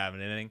strikes, and get out of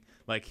an inning.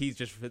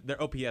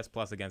 Their OPS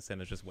plus against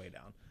him is just way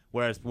down.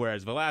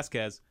 Whereas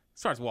Velasquez,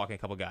 starts walking a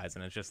couple guys,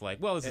 and it's just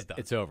like, well, this is done.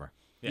 It's over.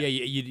 Yeah. Yeah,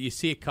 you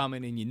see it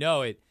coming and you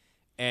know it,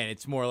 and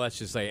it's more or less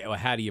just like, well,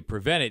 how do you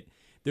prevent it?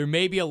 There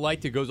may be a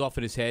light that goes off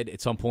in his head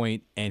at some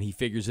point, and he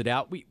figures it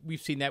out.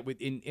 We've seen that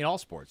in all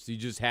sports. You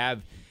just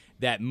have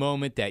that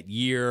moment, that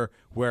year,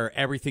 where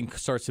everything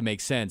starts to make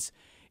sense.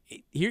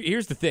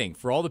 Here's the thing.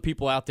 For all the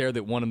people out there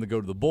that want him to go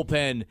to the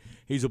bullpen,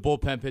 he's a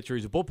bullpen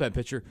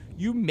pitcher.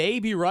 You may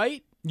be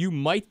right. You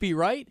might be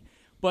right.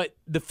 But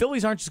the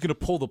Phillies aren't just going to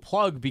pull the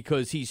plug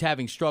because he's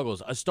having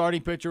struggles. A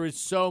starting pitcher is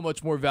so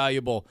much more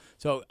valuable.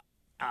 So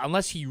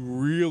unless he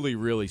really,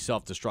 really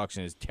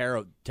self-destruction is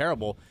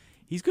terrible,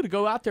 he's going to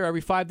go out there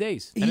every 5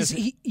 days.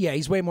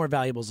 He's way more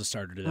valuable as a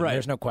starter to them. Right.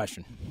 There's no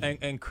question.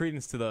 And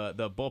credence to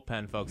the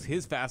bullpen folks.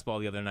 His fastball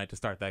the other night to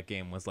start that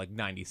game was like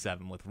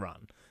 97 with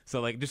run. So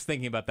like just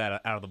thinking about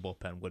that out of the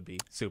bullpen would be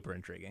super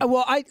intriguing.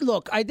 Well, I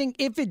think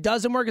if it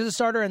doesn't work as a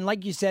starter, and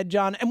like you said,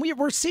 John, and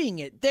we're seeing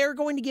it, they're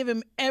going to give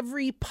him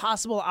every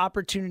possible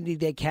opportunity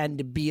they can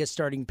to be a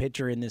starting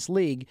pitcher in this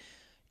league.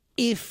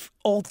 If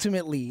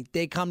ultimately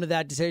they come to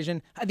that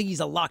decision, I think he's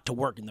a lock to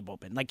work in the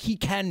bullpen. Like, he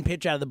can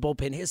pitch out of the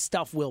bullpen. His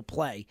stuff will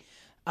play.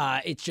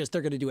 It's just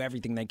they're going to do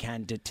everything they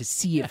can to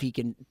see if he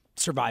can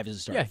survive as a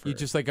starter. Yeah, you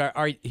just like, all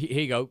right,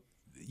 here you go.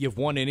 You have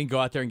one inning, go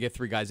out there and get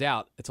 3 guys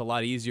out. It's a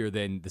lot easier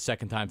than the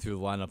second time through the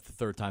lineup, the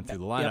third time through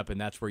the lineup, and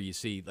that's where you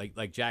see,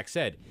 like Jack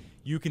said,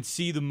 you can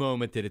see the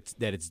moment that it's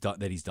done,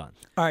 that he's done.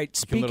 All right,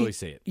 you can literally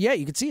see it. Yeah,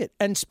 you can see it.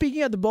 And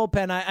speaking of the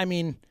bullpen, I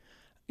mean,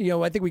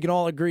 I think we can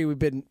all agree we've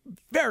been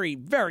very,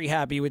 very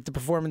happy with the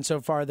performance so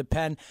far of the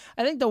pen.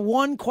 I think the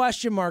one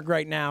question mark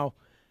right now,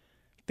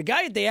 the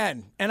guy at the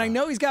end, and I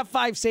know he's got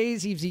 5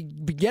 saves. He's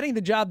been getting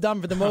the job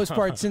done for the most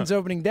part since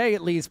opening day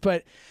at least,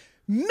 but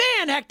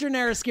man, Hector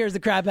Neris scares the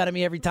crap out of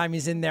me every time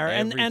he's in there.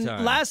 And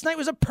last night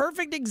was a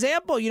perfect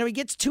example. He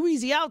gets 2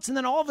 easy outs, and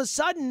then all of a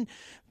sudden,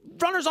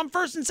 runners on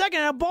first and second,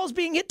 and a ball's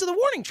being hit to the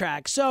warning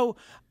track. So,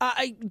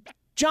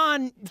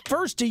 John,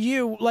 first to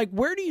you,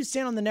 where do you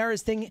stand on the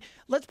Neris thing?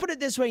 Let's put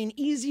it this way, in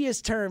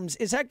easiest terms,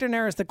 is Hector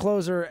Neris the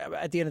closer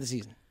at the end of the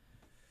season?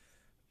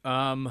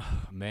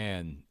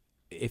 Man,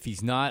 if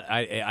he's not,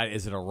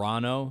 is it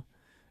Arano?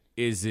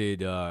 Is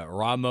it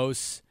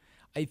Ramos?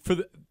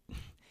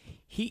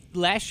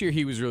 Last year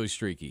he was really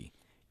streaky,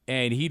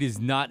 and he does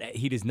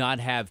not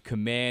have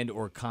command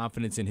or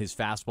confidence in his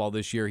fastball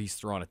this year. He's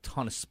throwing a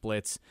ton of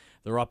splits.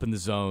 They're up in the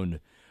zone.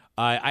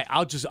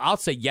 I'll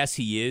say yes,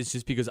 he is,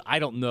 just because I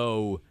don't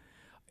know.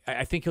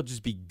 I think he'll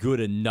just be good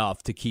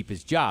enough to keep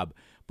his job.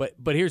 But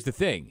here's the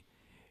thing.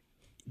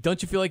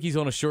 Don't you feel like he's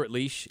on a short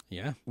leash?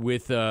 Yeah.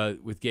 With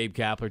Gabe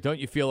Kapler, don't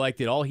you feel like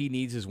that all he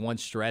needs is one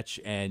stretch,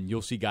 and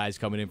you'll see guys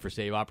coming in for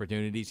save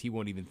opportunities? He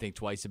won't even think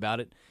twice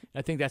about it.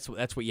 I think that's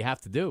what you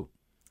have to do.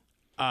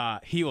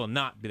 He will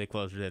not be the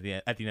closer at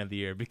the end of the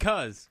year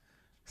because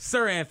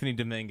Sir Anthony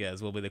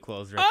Dominguez will be the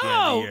closer at the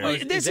end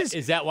of the year.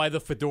 Is that why the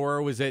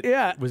fedora was at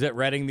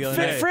Reading the other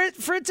day?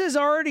 Fritz has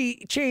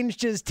already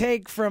changed his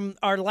take from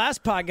our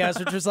last podcast,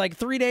 which was like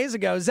 3 days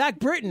ago. Zach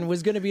Britton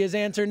was going to be his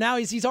answer. Now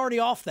he's already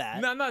off that.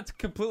 No, I'm not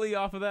completely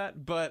off of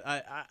that, but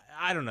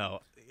I don't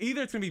know.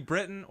 Either it's going to be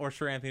Britton or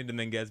Sir Anthony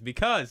Dominguez,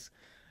 because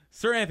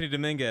Sir Anthony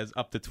Dominguez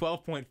up to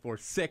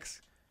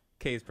 12.46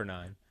 Ks per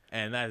 9.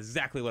 And that is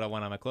exactly what I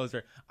want on my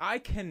closer. I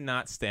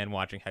cannot stand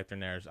watching Hector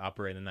Neris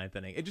operate in the 9th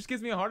inning. It just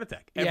gives me a heart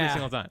attack every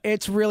single time.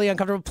 It's really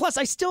uncomfortable. Plus,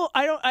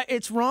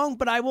 it's wrong,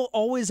 but I will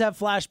always have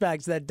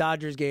flashbacks to that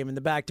Dodgers game and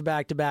the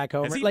back-to-back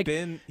homer. Has he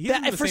been? He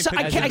hasn't been the same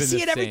pitcher. I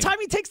see it every time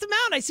he takes them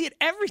out. I see it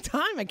every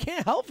time. I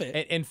can't help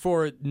it. And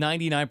for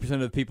 99%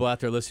 of the people out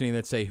there listening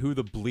that say, who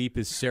the bleep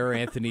is Sir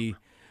Anthony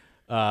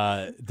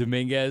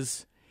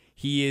Dominguez?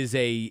 He is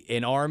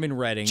an arm in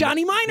Reading.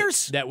 Johnny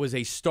Miners. That was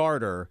a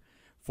starter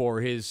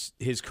for his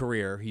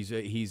career. He's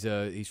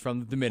from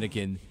the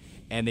Dominican,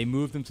 and they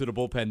moved him to the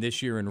bullpen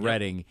this year in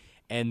Reading,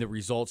 and the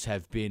results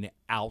have been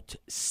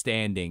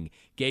outstanding.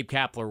 Gabe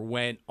Kapler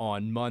went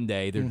on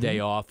Monday, their day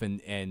off,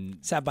 and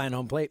sat by an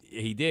home plate.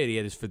 He did. He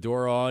had his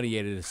fedora on. He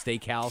ate at a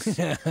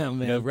steakhouse. Oh,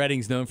 man.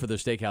 Reading's known for their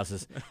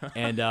steakhouses,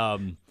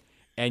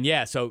 and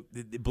yeah. So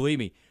believe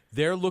me,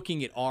 they're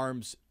looking at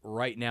arms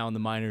right now in the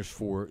minors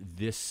for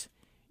this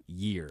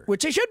year,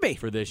 which they should be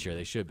for this year.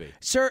 They should be.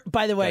 Sir,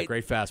 by the way,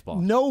 great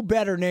fastball. No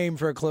better name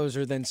for a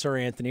closer than Sir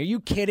Anthony. Are you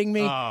kidding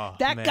me? Oh,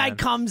 that guy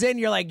comes in,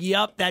 you're like,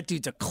 yup, that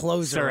dude's a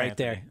closer Sir right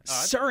Anthony. there.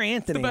 Sir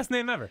Anthony, the best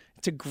name ever.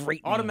 It's a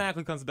great name.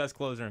 Automatically becomes the best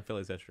closer in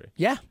Phillies history.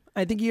 Yeah,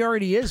 I think he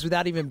already is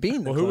without even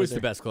being the well, closer. Who is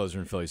the best closer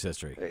in Phillies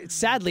history?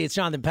 Sadly, it's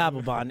Jonathan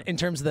Papelbon in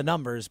terms of the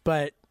numbers,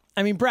 but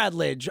I mean, Brad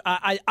Lidge.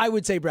 I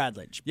would say Brad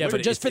Lidge. Yeah,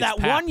 but just for that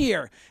Pap. 1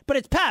 year. But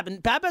it's Pap,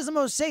 and Pap has the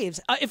most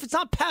saves. If it's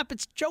not Pap,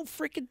 it's Joe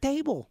freaking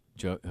Table.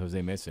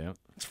 Jose Mesa. Yeah.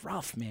 It's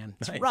rough, man.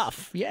 It's Nice.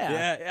 rough.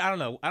 Yeah. Yeah, I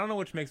don't know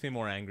which makes me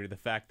more angry, the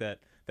fact that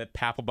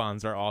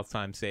Papelbon's our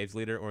all-time saves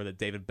leader or that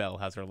David Bell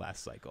has our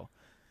last cycle.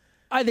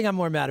 I think I'm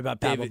more mad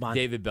about Papelbon.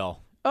 David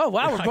Bell. Oh,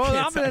 wow. We're both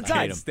on that I side.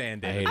 can't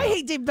stand I it. I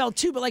hate David Bell,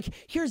 too, but,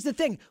 here's the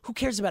thing. Who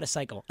cares about a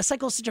cycle? A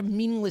cycle is such a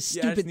meaningless,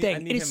 stupid I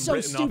thing. need It him is so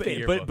written off the stupid.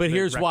 yearbook, But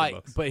here's the why. record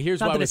books. But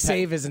here's Not why that a with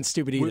save isn't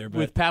stupid either.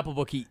 with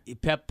Papelbon,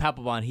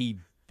 Papelbon,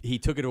 he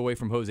took it away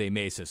from Jose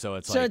Mesa, so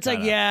it's So like it's like,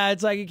 yeah,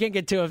 it's like you can't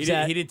get too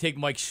upset. he didn't take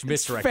Mike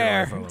Schmidt's record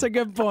Fair. away from him. It's a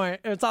good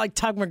point. It's not like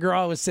Tug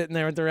McGraw was sitting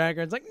there with the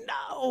record. It's like,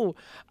 no.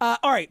 All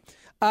right.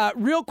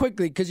 Real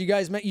quickly, because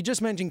you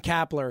just mentioned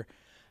Kapler.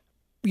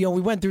 You know,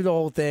 we went through the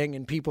whole thing,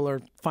 and people are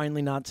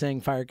finally not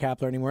saying fire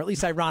Kapler anymore. At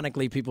least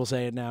ironically, people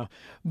say it now.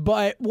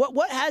 But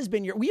what has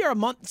been we are a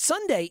month.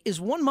 Sunday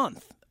is 1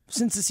 month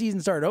since the season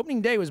started.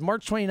 Opening day was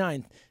March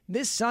 29th.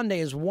 This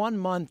Sunday is 1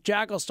 month.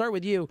 Jack, I'll start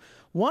with you.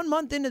 1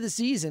 month into the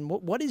season,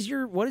 what is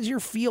your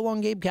feel on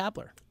Gabe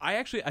Kapler?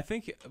 I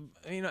think,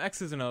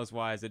 X's and O's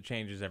wise, it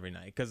changes every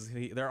night because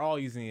they're all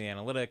using the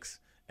analytics.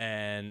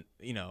 And,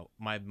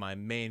 my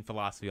main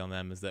philosophy on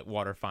them is that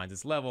water finds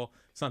its level.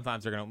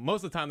 Sometimes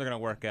most of the time they're going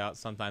to work out.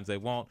 Sometimes they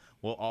won't.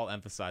 We'll all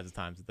emphasize the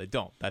times that they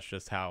don't. That's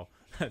just how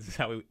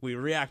we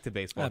react to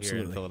baseball here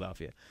in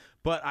Philadelphia.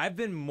 But I've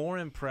been more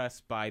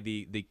impressed by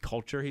the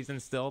culture he's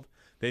instilled.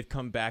 They've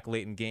come back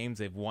late in games.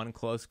 They've won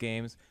close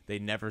games. They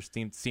never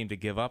seem to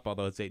give up,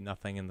 although it's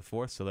 8-0 in the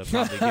fourth, so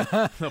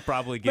they'll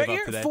probably give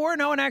up today.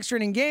 4-0 in extra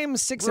inning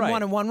games,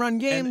 6-1 in one-run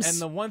games.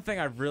 And the one thing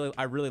I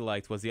really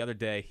liked was the other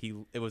day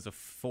it was a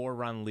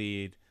 4-run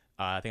lead,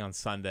 I think on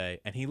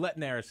Sunday, and he let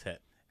Neris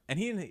hit. And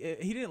he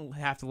didn't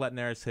have to let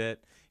Neris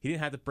hit. He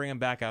didn't have to bring him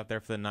back out there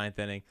for the ninth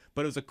inning.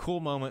 But it was a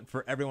cool moment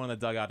for everyone in the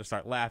dugout to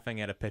start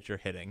laughing at a pitcher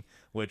hitting,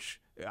 which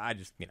I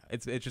just,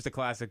 it's just a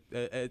classic.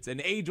 It's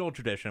an age-old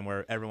tradition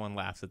where everyone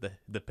laughs at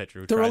the pitcher.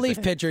 Who the tries relief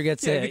to, pitcher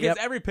gets hit. because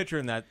every pitcher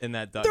in that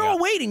dugout. They're all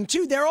waiting,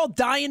 too. They're all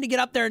dying to get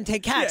up there and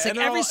take hacks. Yeah,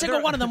 like every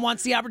single one of them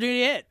wants the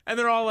opportunity to hit. And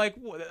they're all like,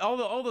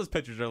 all those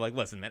pitchers are like,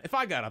 listen, man, if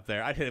I got up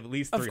there, I'd hit at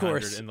least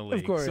 300 in the league.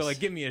 Of course. So,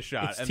 give me a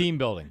shot. It's team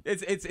building.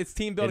 It's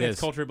team building. It It's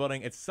culture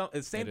building. It's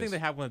the same thing they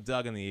have with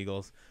Doug and the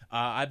Eagles.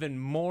 I've been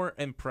more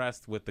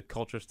impressed with the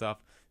culture stuff.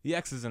 The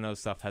X's and O's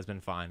stuff has been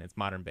fine. It's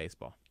modern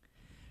baseball.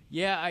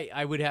 Yeah,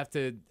 I would have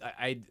to.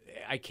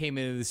 I came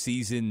into the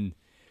season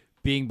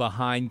being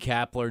behind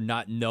Kapler,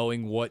 not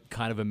knowing what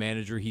kind of a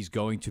manager he's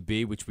going to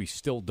be, which we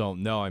still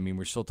don't know. I mean,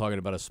 we're still talking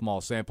about a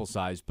small sample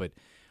size, but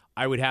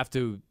I would have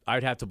to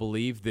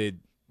believe that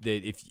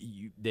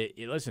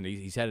listen,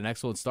 he's had an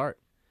excellent start.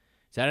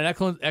 He's had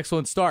an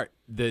excellent start.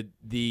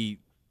 The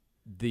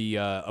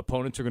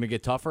opponents are going to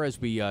get tougher as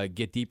we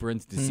get deeper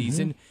into the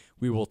season.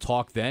 We will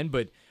talk then,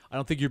 but I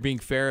don't think you're being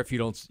fair if you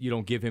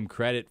don't give him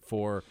credit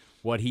for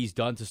what he's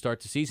done to start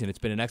the season. It's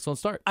been an excellent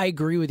start. I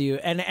agree with you.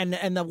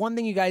 And the one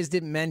thing you guys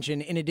didn't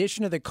mention, in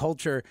addition to the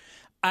culture,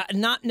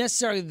 not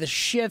necessarily the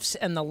shifts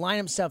and the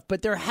lineup stuff,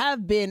 but there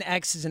have been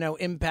X's and O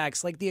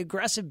impacts, like the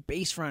aggressive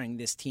base running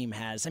this team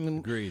has. I mean,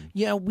 agreed.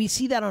 We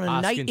see that on a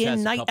Hoskins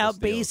night-in, night-out steals,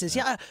 basis.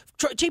 Yeah.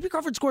 J.P.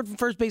 Crawford scored from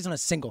first base on a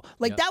single.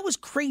 That was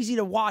crazy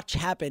to watch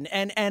happen.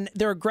 And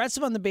they're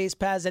aggressive on the base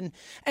paths and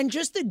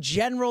just the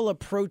general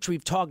approach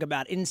we've talked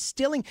about,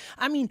 instilling.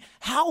 I mean,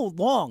 how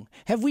long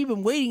have we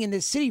been waiting in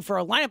this city for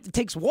a lineup that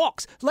takes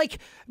walks? Like,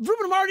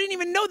 Ruben Amaro didn't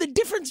even know the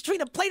difference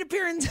between a plate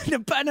appearance and a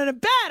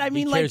bat. I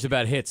mean, he cares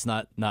about hits,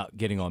 not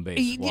getting on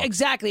base.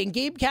 Exactly. And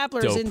Gabe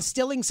Kapler is Dope.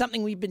 instilling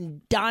something we've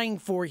been dying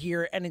for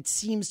here, and it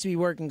seems to be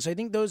working. So I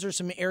think those are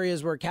some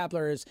areas where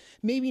Kapler is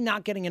maybe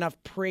not getting enough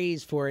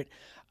praise for it.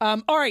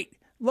 All right.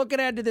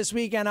 Looking ahead to this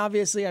weekend,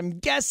 obviously, I'm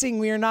guessing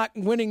we are not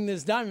winning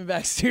this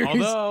Diamondback series.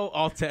 Although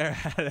Altair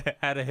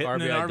had a hit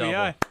and an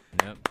RBI.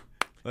 Yep.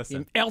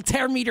 Listen,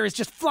 Altair meter is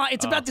just flying.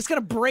 It's it's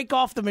going to break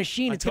off the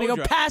machine. It's going to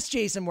go past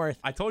Jason Worth.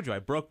 I told you I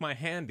broke my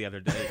hand the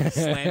other day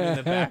slamming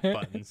the back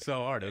button so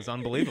hard. It was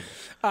unbelievable.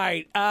 All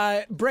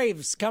right.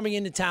 Braves coming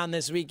into town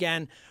this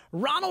weekend.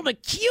 Ronald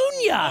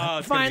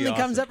Acuna finally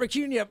comes up.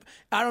 Acuna,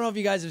 I don't know if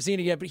you guys have seen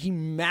it yet, but he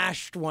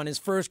mashed his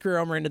first career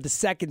homer into the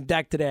second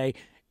deck today.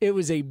 It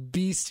was a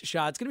beast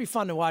shot. It's going to be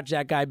fun to watch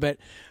that guy. But,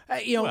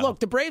 look,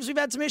 the Braves, we've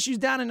had some issues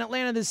down in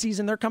Atlanta this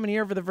season. They're coming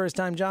here for the first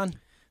time, John.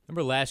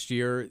 Remember last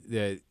year,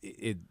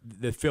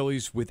 the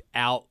Phillies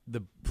without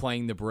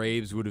playing the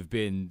Braves would have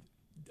been.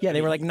 Yeah,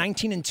 they were like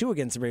 19-2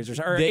 against the Braves, or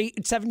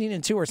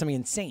 17-2 or something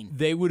insane.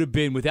 They would have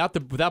been without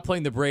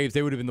playing the Braves.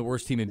 They would have been the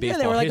worst team in baseball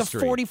history. Yeah, they were history,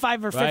 like a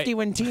 45 or 50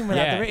 win team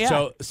without the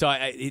Braves.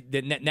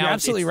 Yeah. Now you're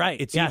absolutely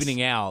right. It's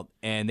evening out,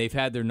 and they've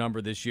had their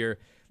number this year.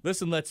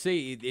 Listen, let's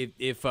see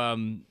if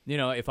I'm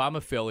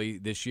a Philly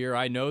this year,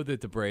 I know that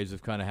the Braves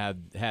have kind of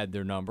had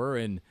their number,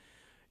 and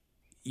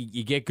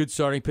you get good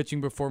starting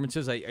pitching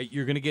performances.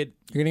 You're going to get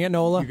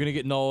Nola. You're going to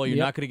get Nola. You're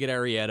not going to get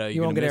Arrieta.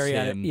 You won't get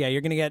Arrieta. Him. Yeah,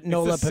 you're going to get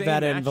Nola,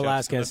 Pivetta, and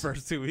Velasquez. The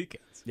first 2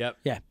 weekends. Yep.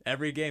 Yeah.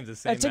 Every game's the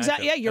same. That's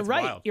exactly. Yeah, you're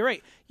right. Wild. You're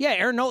right. Yeah,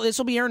 Aaron Nola. This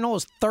will be Aaron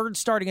Nola's third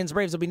start against the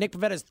Braves. It'll be Nick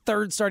Pivetta's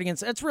third start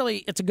against.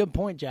 It's a good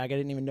point, Jack. I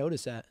didn't even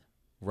notice that.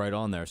 Right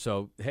on there.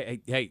 So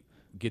hey,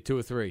 get 2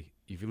 or 3.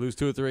 If you lose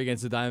 2 or 3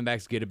 against the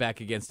Diamondbacks, get it back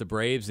against the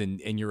Braves,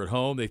 and you're at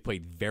home. They've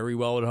played very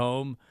well at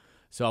home.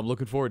 So I'm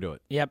looking forward to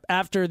it. Yep.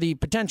 After the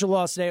potential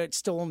loss today, it's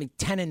still only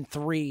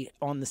 10-3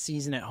 on the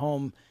season at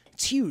home.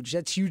 It's huge.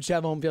 That's huge to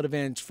have home field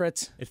advantage.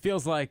 Fritz? It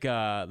feels like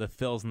the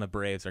Phils and the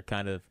Braves are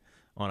kind of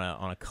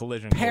on a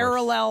collision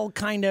parallel course.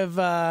 kind of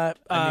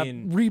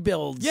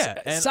rebuilds,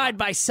 and side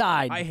by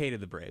side. I hated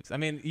the Braves. I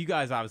mean, you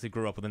guys obviously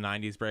grew up with the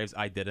 '90s Braves.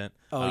 I didn't.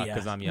 Oh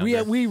because I'm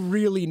younger. We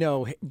really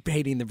know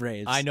hating the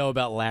Braves. I know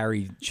about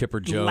Larry Chipper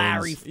Jones.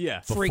 Larry,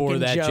 Before freaking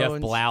that, Jones. Jeff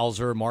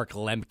Blauser, Mark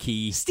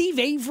Lemke. Steve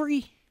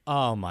Avery.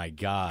 Oh my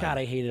God. God,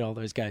 I hated all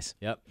those guys.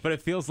 Yep. But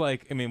it feels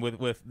like, I mean,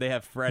 with they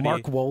have Freddie.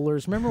 Mark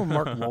Wohlers. Remember when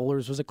Mark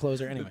Wohlers was a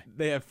closer? Anyway.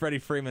 They have Freddie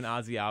Freeman,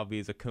 Ozzie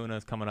Albies,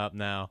 Acuna's coming up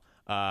now.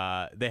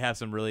 They have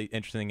some really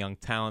interesting young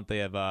talent. They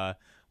have,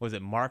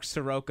 Mark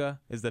Soroka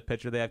is the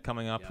pitcher they have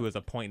coming up, who has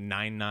a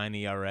 .99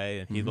 ERA,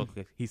 and he looks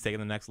like he's taking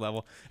the next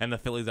level. And the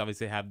Phillies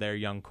obviously have their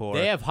young core.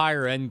 They have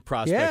higher end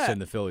prospects than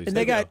the Phillies. And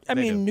they got,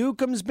 do.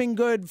 Newcomb's been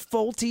good.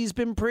 Fulte's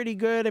been pretty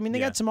good. I mean, they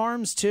got some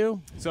arms,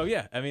 too. So,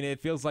 yeah, I mean, it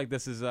feels like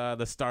this is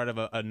the start of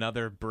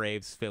another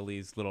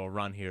Braves-Phillies little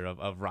run here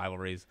of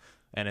rivalries.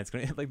 And it's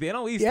going to, like, the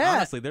NL East,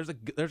 honestly,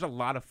 there's a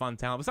lot of fun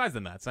talent besides the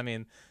Mets. I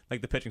mean,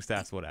 like the pitching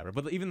staff's whatever.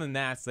 But even the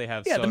Nats, they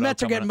have Soto the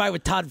Mets are getting up. by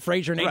with Todd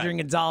Frazier and Adrian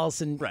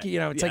Gonzalez. And,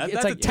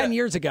 it's like 10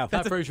 years ago.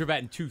 Todd Frazier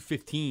batting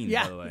 .215,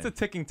 by the way. It's a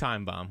ticking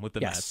time bomb with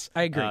the Mets.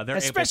 I agree.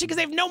 Especially because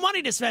they have no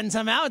money to spend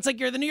somehow. It's like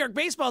you're the New York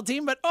baseball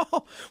team, but, we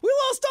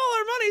lost all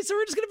our money, so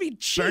we're just going to be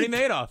cheap. Bernie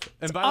Madoff.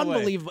 And by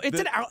unbelievable.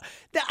 The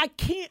way, I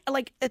can't,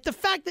 the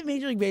fact that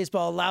Major League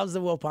Baseball allows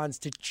the Wilpons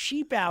to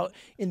cheap out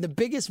in the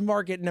biggest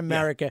market in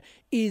America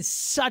is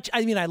such, I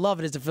love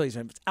it as a Phillies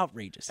fan, but it's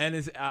outrageous. And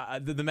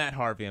the Matt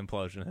Harvey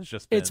implosion has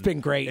just been... It's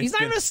been great. He's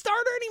not even a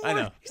starter anymore.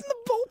 I know. He's in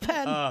the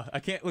bullpen. I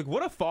can't...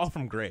 what a fall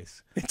from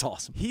grace. It's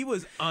awesome. He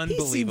was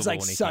unbelievable. He seems like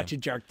when he such came.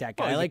 a jerk, that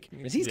guy.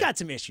 He's got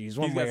some issues.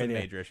 He's got some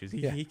major issues.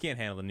 He can't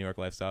handle the New York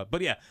lifestyle. But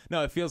yeah,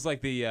 no, it feels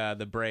like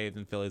the Braves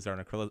and Phillies are on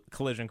a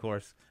collision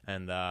course,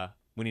 and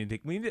we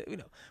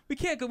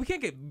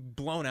can't get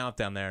blown out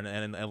down there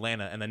in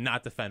Atlanta and then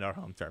not defend our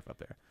home turf up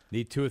there.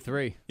 Need 2 or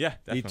 3. Yeah,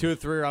 definitely. Need 2 or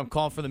 3, or I'm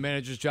calling for the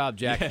manager's job,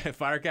 Jack.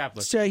 Fire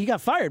Kapler. So he got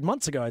fired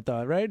months ago, I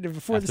thought, right?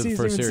 Before After the the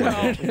season first even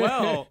series. started.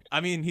 Well,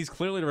 he's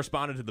clearly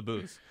responded to the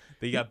boos.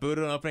 He got booed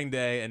on opening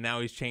day, and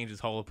now he's changed his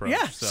whole approach.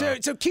 Yeah,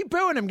 so keep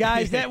booing him,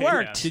 guys. That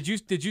worked. Did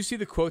you see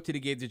the quote that he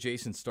gave to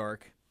Jason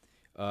Stark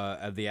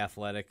of The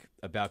Athletic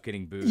about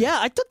getting booed? Yeah,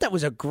 I thought that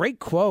was a great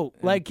quote.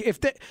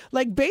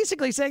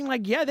 Basically saying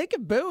they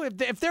could boo.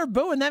 If they're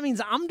booing, that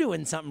means I'm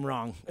doing something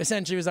wrong.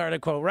 Essentially, was our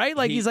quote, right?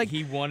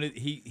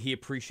 He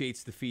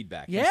appreciates the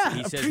feedback. Yeah,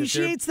 he says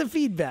appreciates the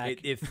feedback.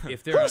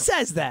 If who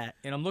says that?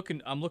 And I'm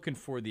looking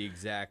for the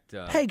exact.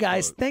 Hey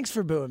guys, quote. Thanks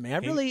for booing me.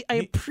 I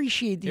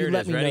appreciate that you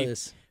let me know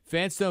this.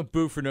 Fans don't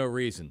boo for no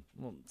reason.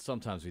 Well,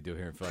 sometimes we do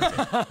here in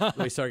Philadelphia. Let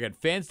me start again.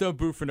 Fans don't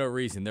boo for no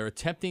reason. They're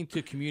attempting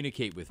to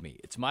communicate with me.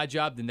 It's my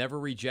job to never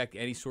reject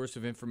any source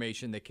of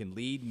information that can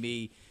lead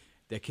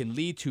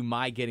to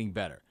my getting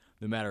better,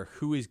 no matter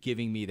who is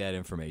giving me that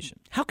information.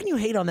 How can you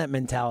hate on that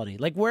mentality?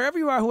 Like, wherever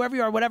you are, whoever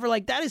you are, whatever,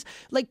 that is,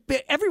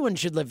 everyone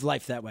should live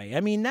life that way.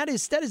 I mean, that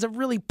is a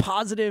really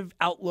positive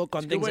outlook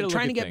on things and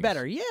trying to get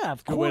better. Yeah,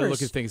 of course. Good way to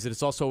look at things. And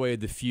it's also a way to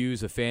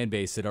diffuse a fan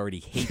base that already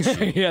hates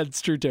you. Yeah,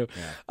 it's true, too.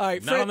 Yeah. All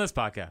right, Not on this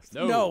podcast.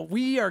 No,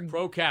 we are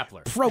pro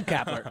Kapler.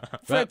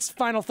 Fritz,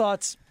 final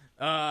thoughts?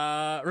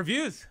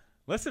 Reviews.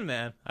 Listen,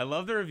 man, I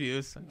love the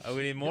reviews.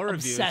 We need more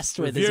reviews. Obsessed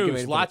with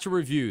reviews. Lots of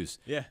reviews.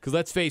 Yeah. Because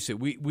let's face it,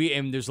 we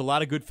and there's a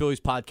lot of good Phillies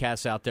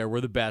podcasts out there.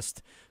 We're the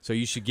best, so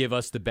you should give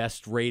us the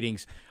best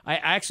ratings. I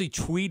actually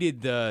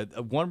tweeted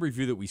the one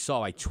review that we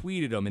saw. I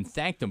tweeted him and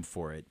thanked him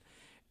for it.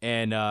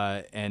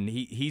 And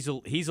he's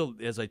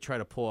as I try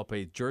to pull up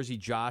a Jersey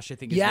Josh, I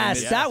think his name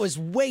is. That was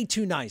way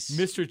too nice.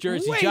 Mr.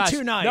 Jersey way Josh.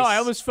 Too nice. No, I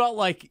almost felt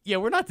like,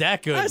 we're not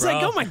that good, I was bro.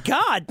 like, oh my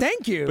God,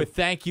 thank you. But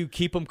thank you.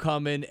 Keep them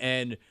coming,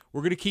 and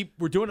we're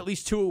doing at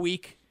least 2 a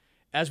week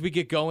as we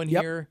get going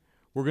here.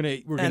 We're gonna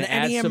and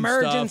add any some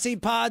emergency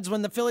stuff. pods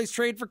when the Phillies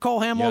trade for Cole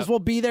Hamels, we'll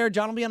be there.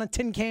 John will be on a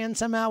tin can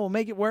somehow. We'll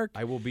make it work.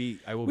 I will be.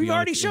 We've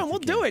already shown. We'll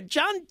do it.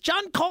 John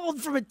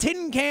called from a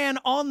tin can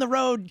on the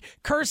road,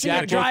 cursing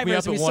Jack at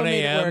drivers. Woke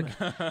me up at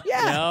 1 a.m.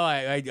 Yeah. No,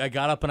 I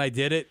got up and I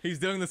did it. He's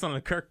doing this on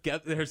the Kirk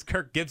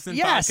Gibson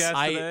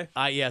podcast today.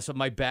 Yes,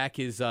 my back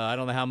is. I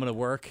don't know how I'm going to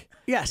work.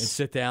 Yes. And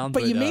sit down.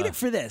 But you made it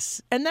for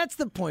this. And that's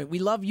the point. We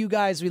love you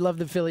guys. We love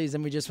the Phillies,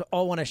 and we just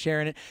all want to share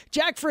in it.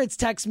 Jack Fritz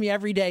texts me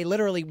every day,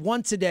 literally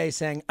once a day,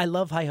 saying, I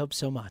love High Hopes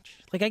so much.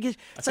 I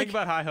think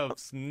about High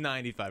Hopes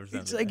 95%.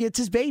 It's like it's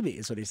his baby,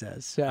 is what he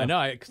says. So. I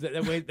know.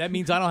 That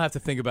means I don't have to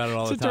think about it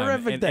all the time. It's a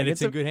terrific thing. And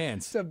it's in good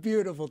hands. It's a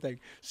beautiful thing.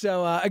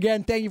 So,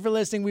 again, thank you for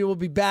listening. We will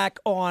be back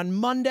on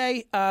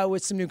Monday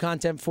with some new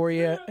content for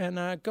you.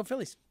 And go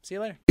Phillies. See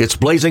you later. It's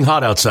blazing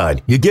hot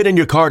outside. You get in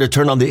your car to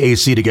turn on the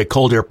AC to get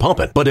cold air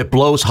pumping, but it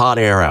blows hot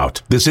air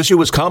out. This issue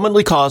is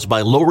commonly caused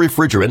by low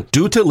refrigerant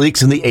due to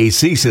leaks in the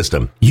AC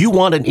system. You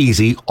want an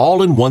easy,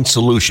 all-in-one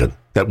solution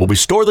that will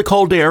restore the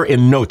cold air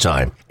in no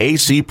time.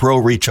 AC Pro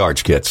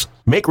Recharge Kits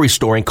make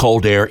restoring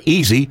cold air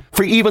easy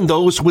for even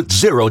those with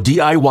zero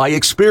DIY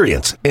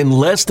experience in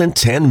less than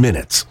 10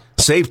 minutes.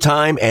 Save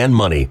time and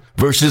money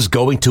versus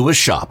going to a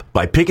shop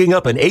by picking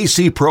up an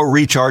AC Pro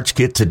Recharge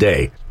Kit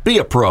today. Be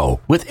a pro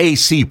with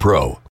AC Pro.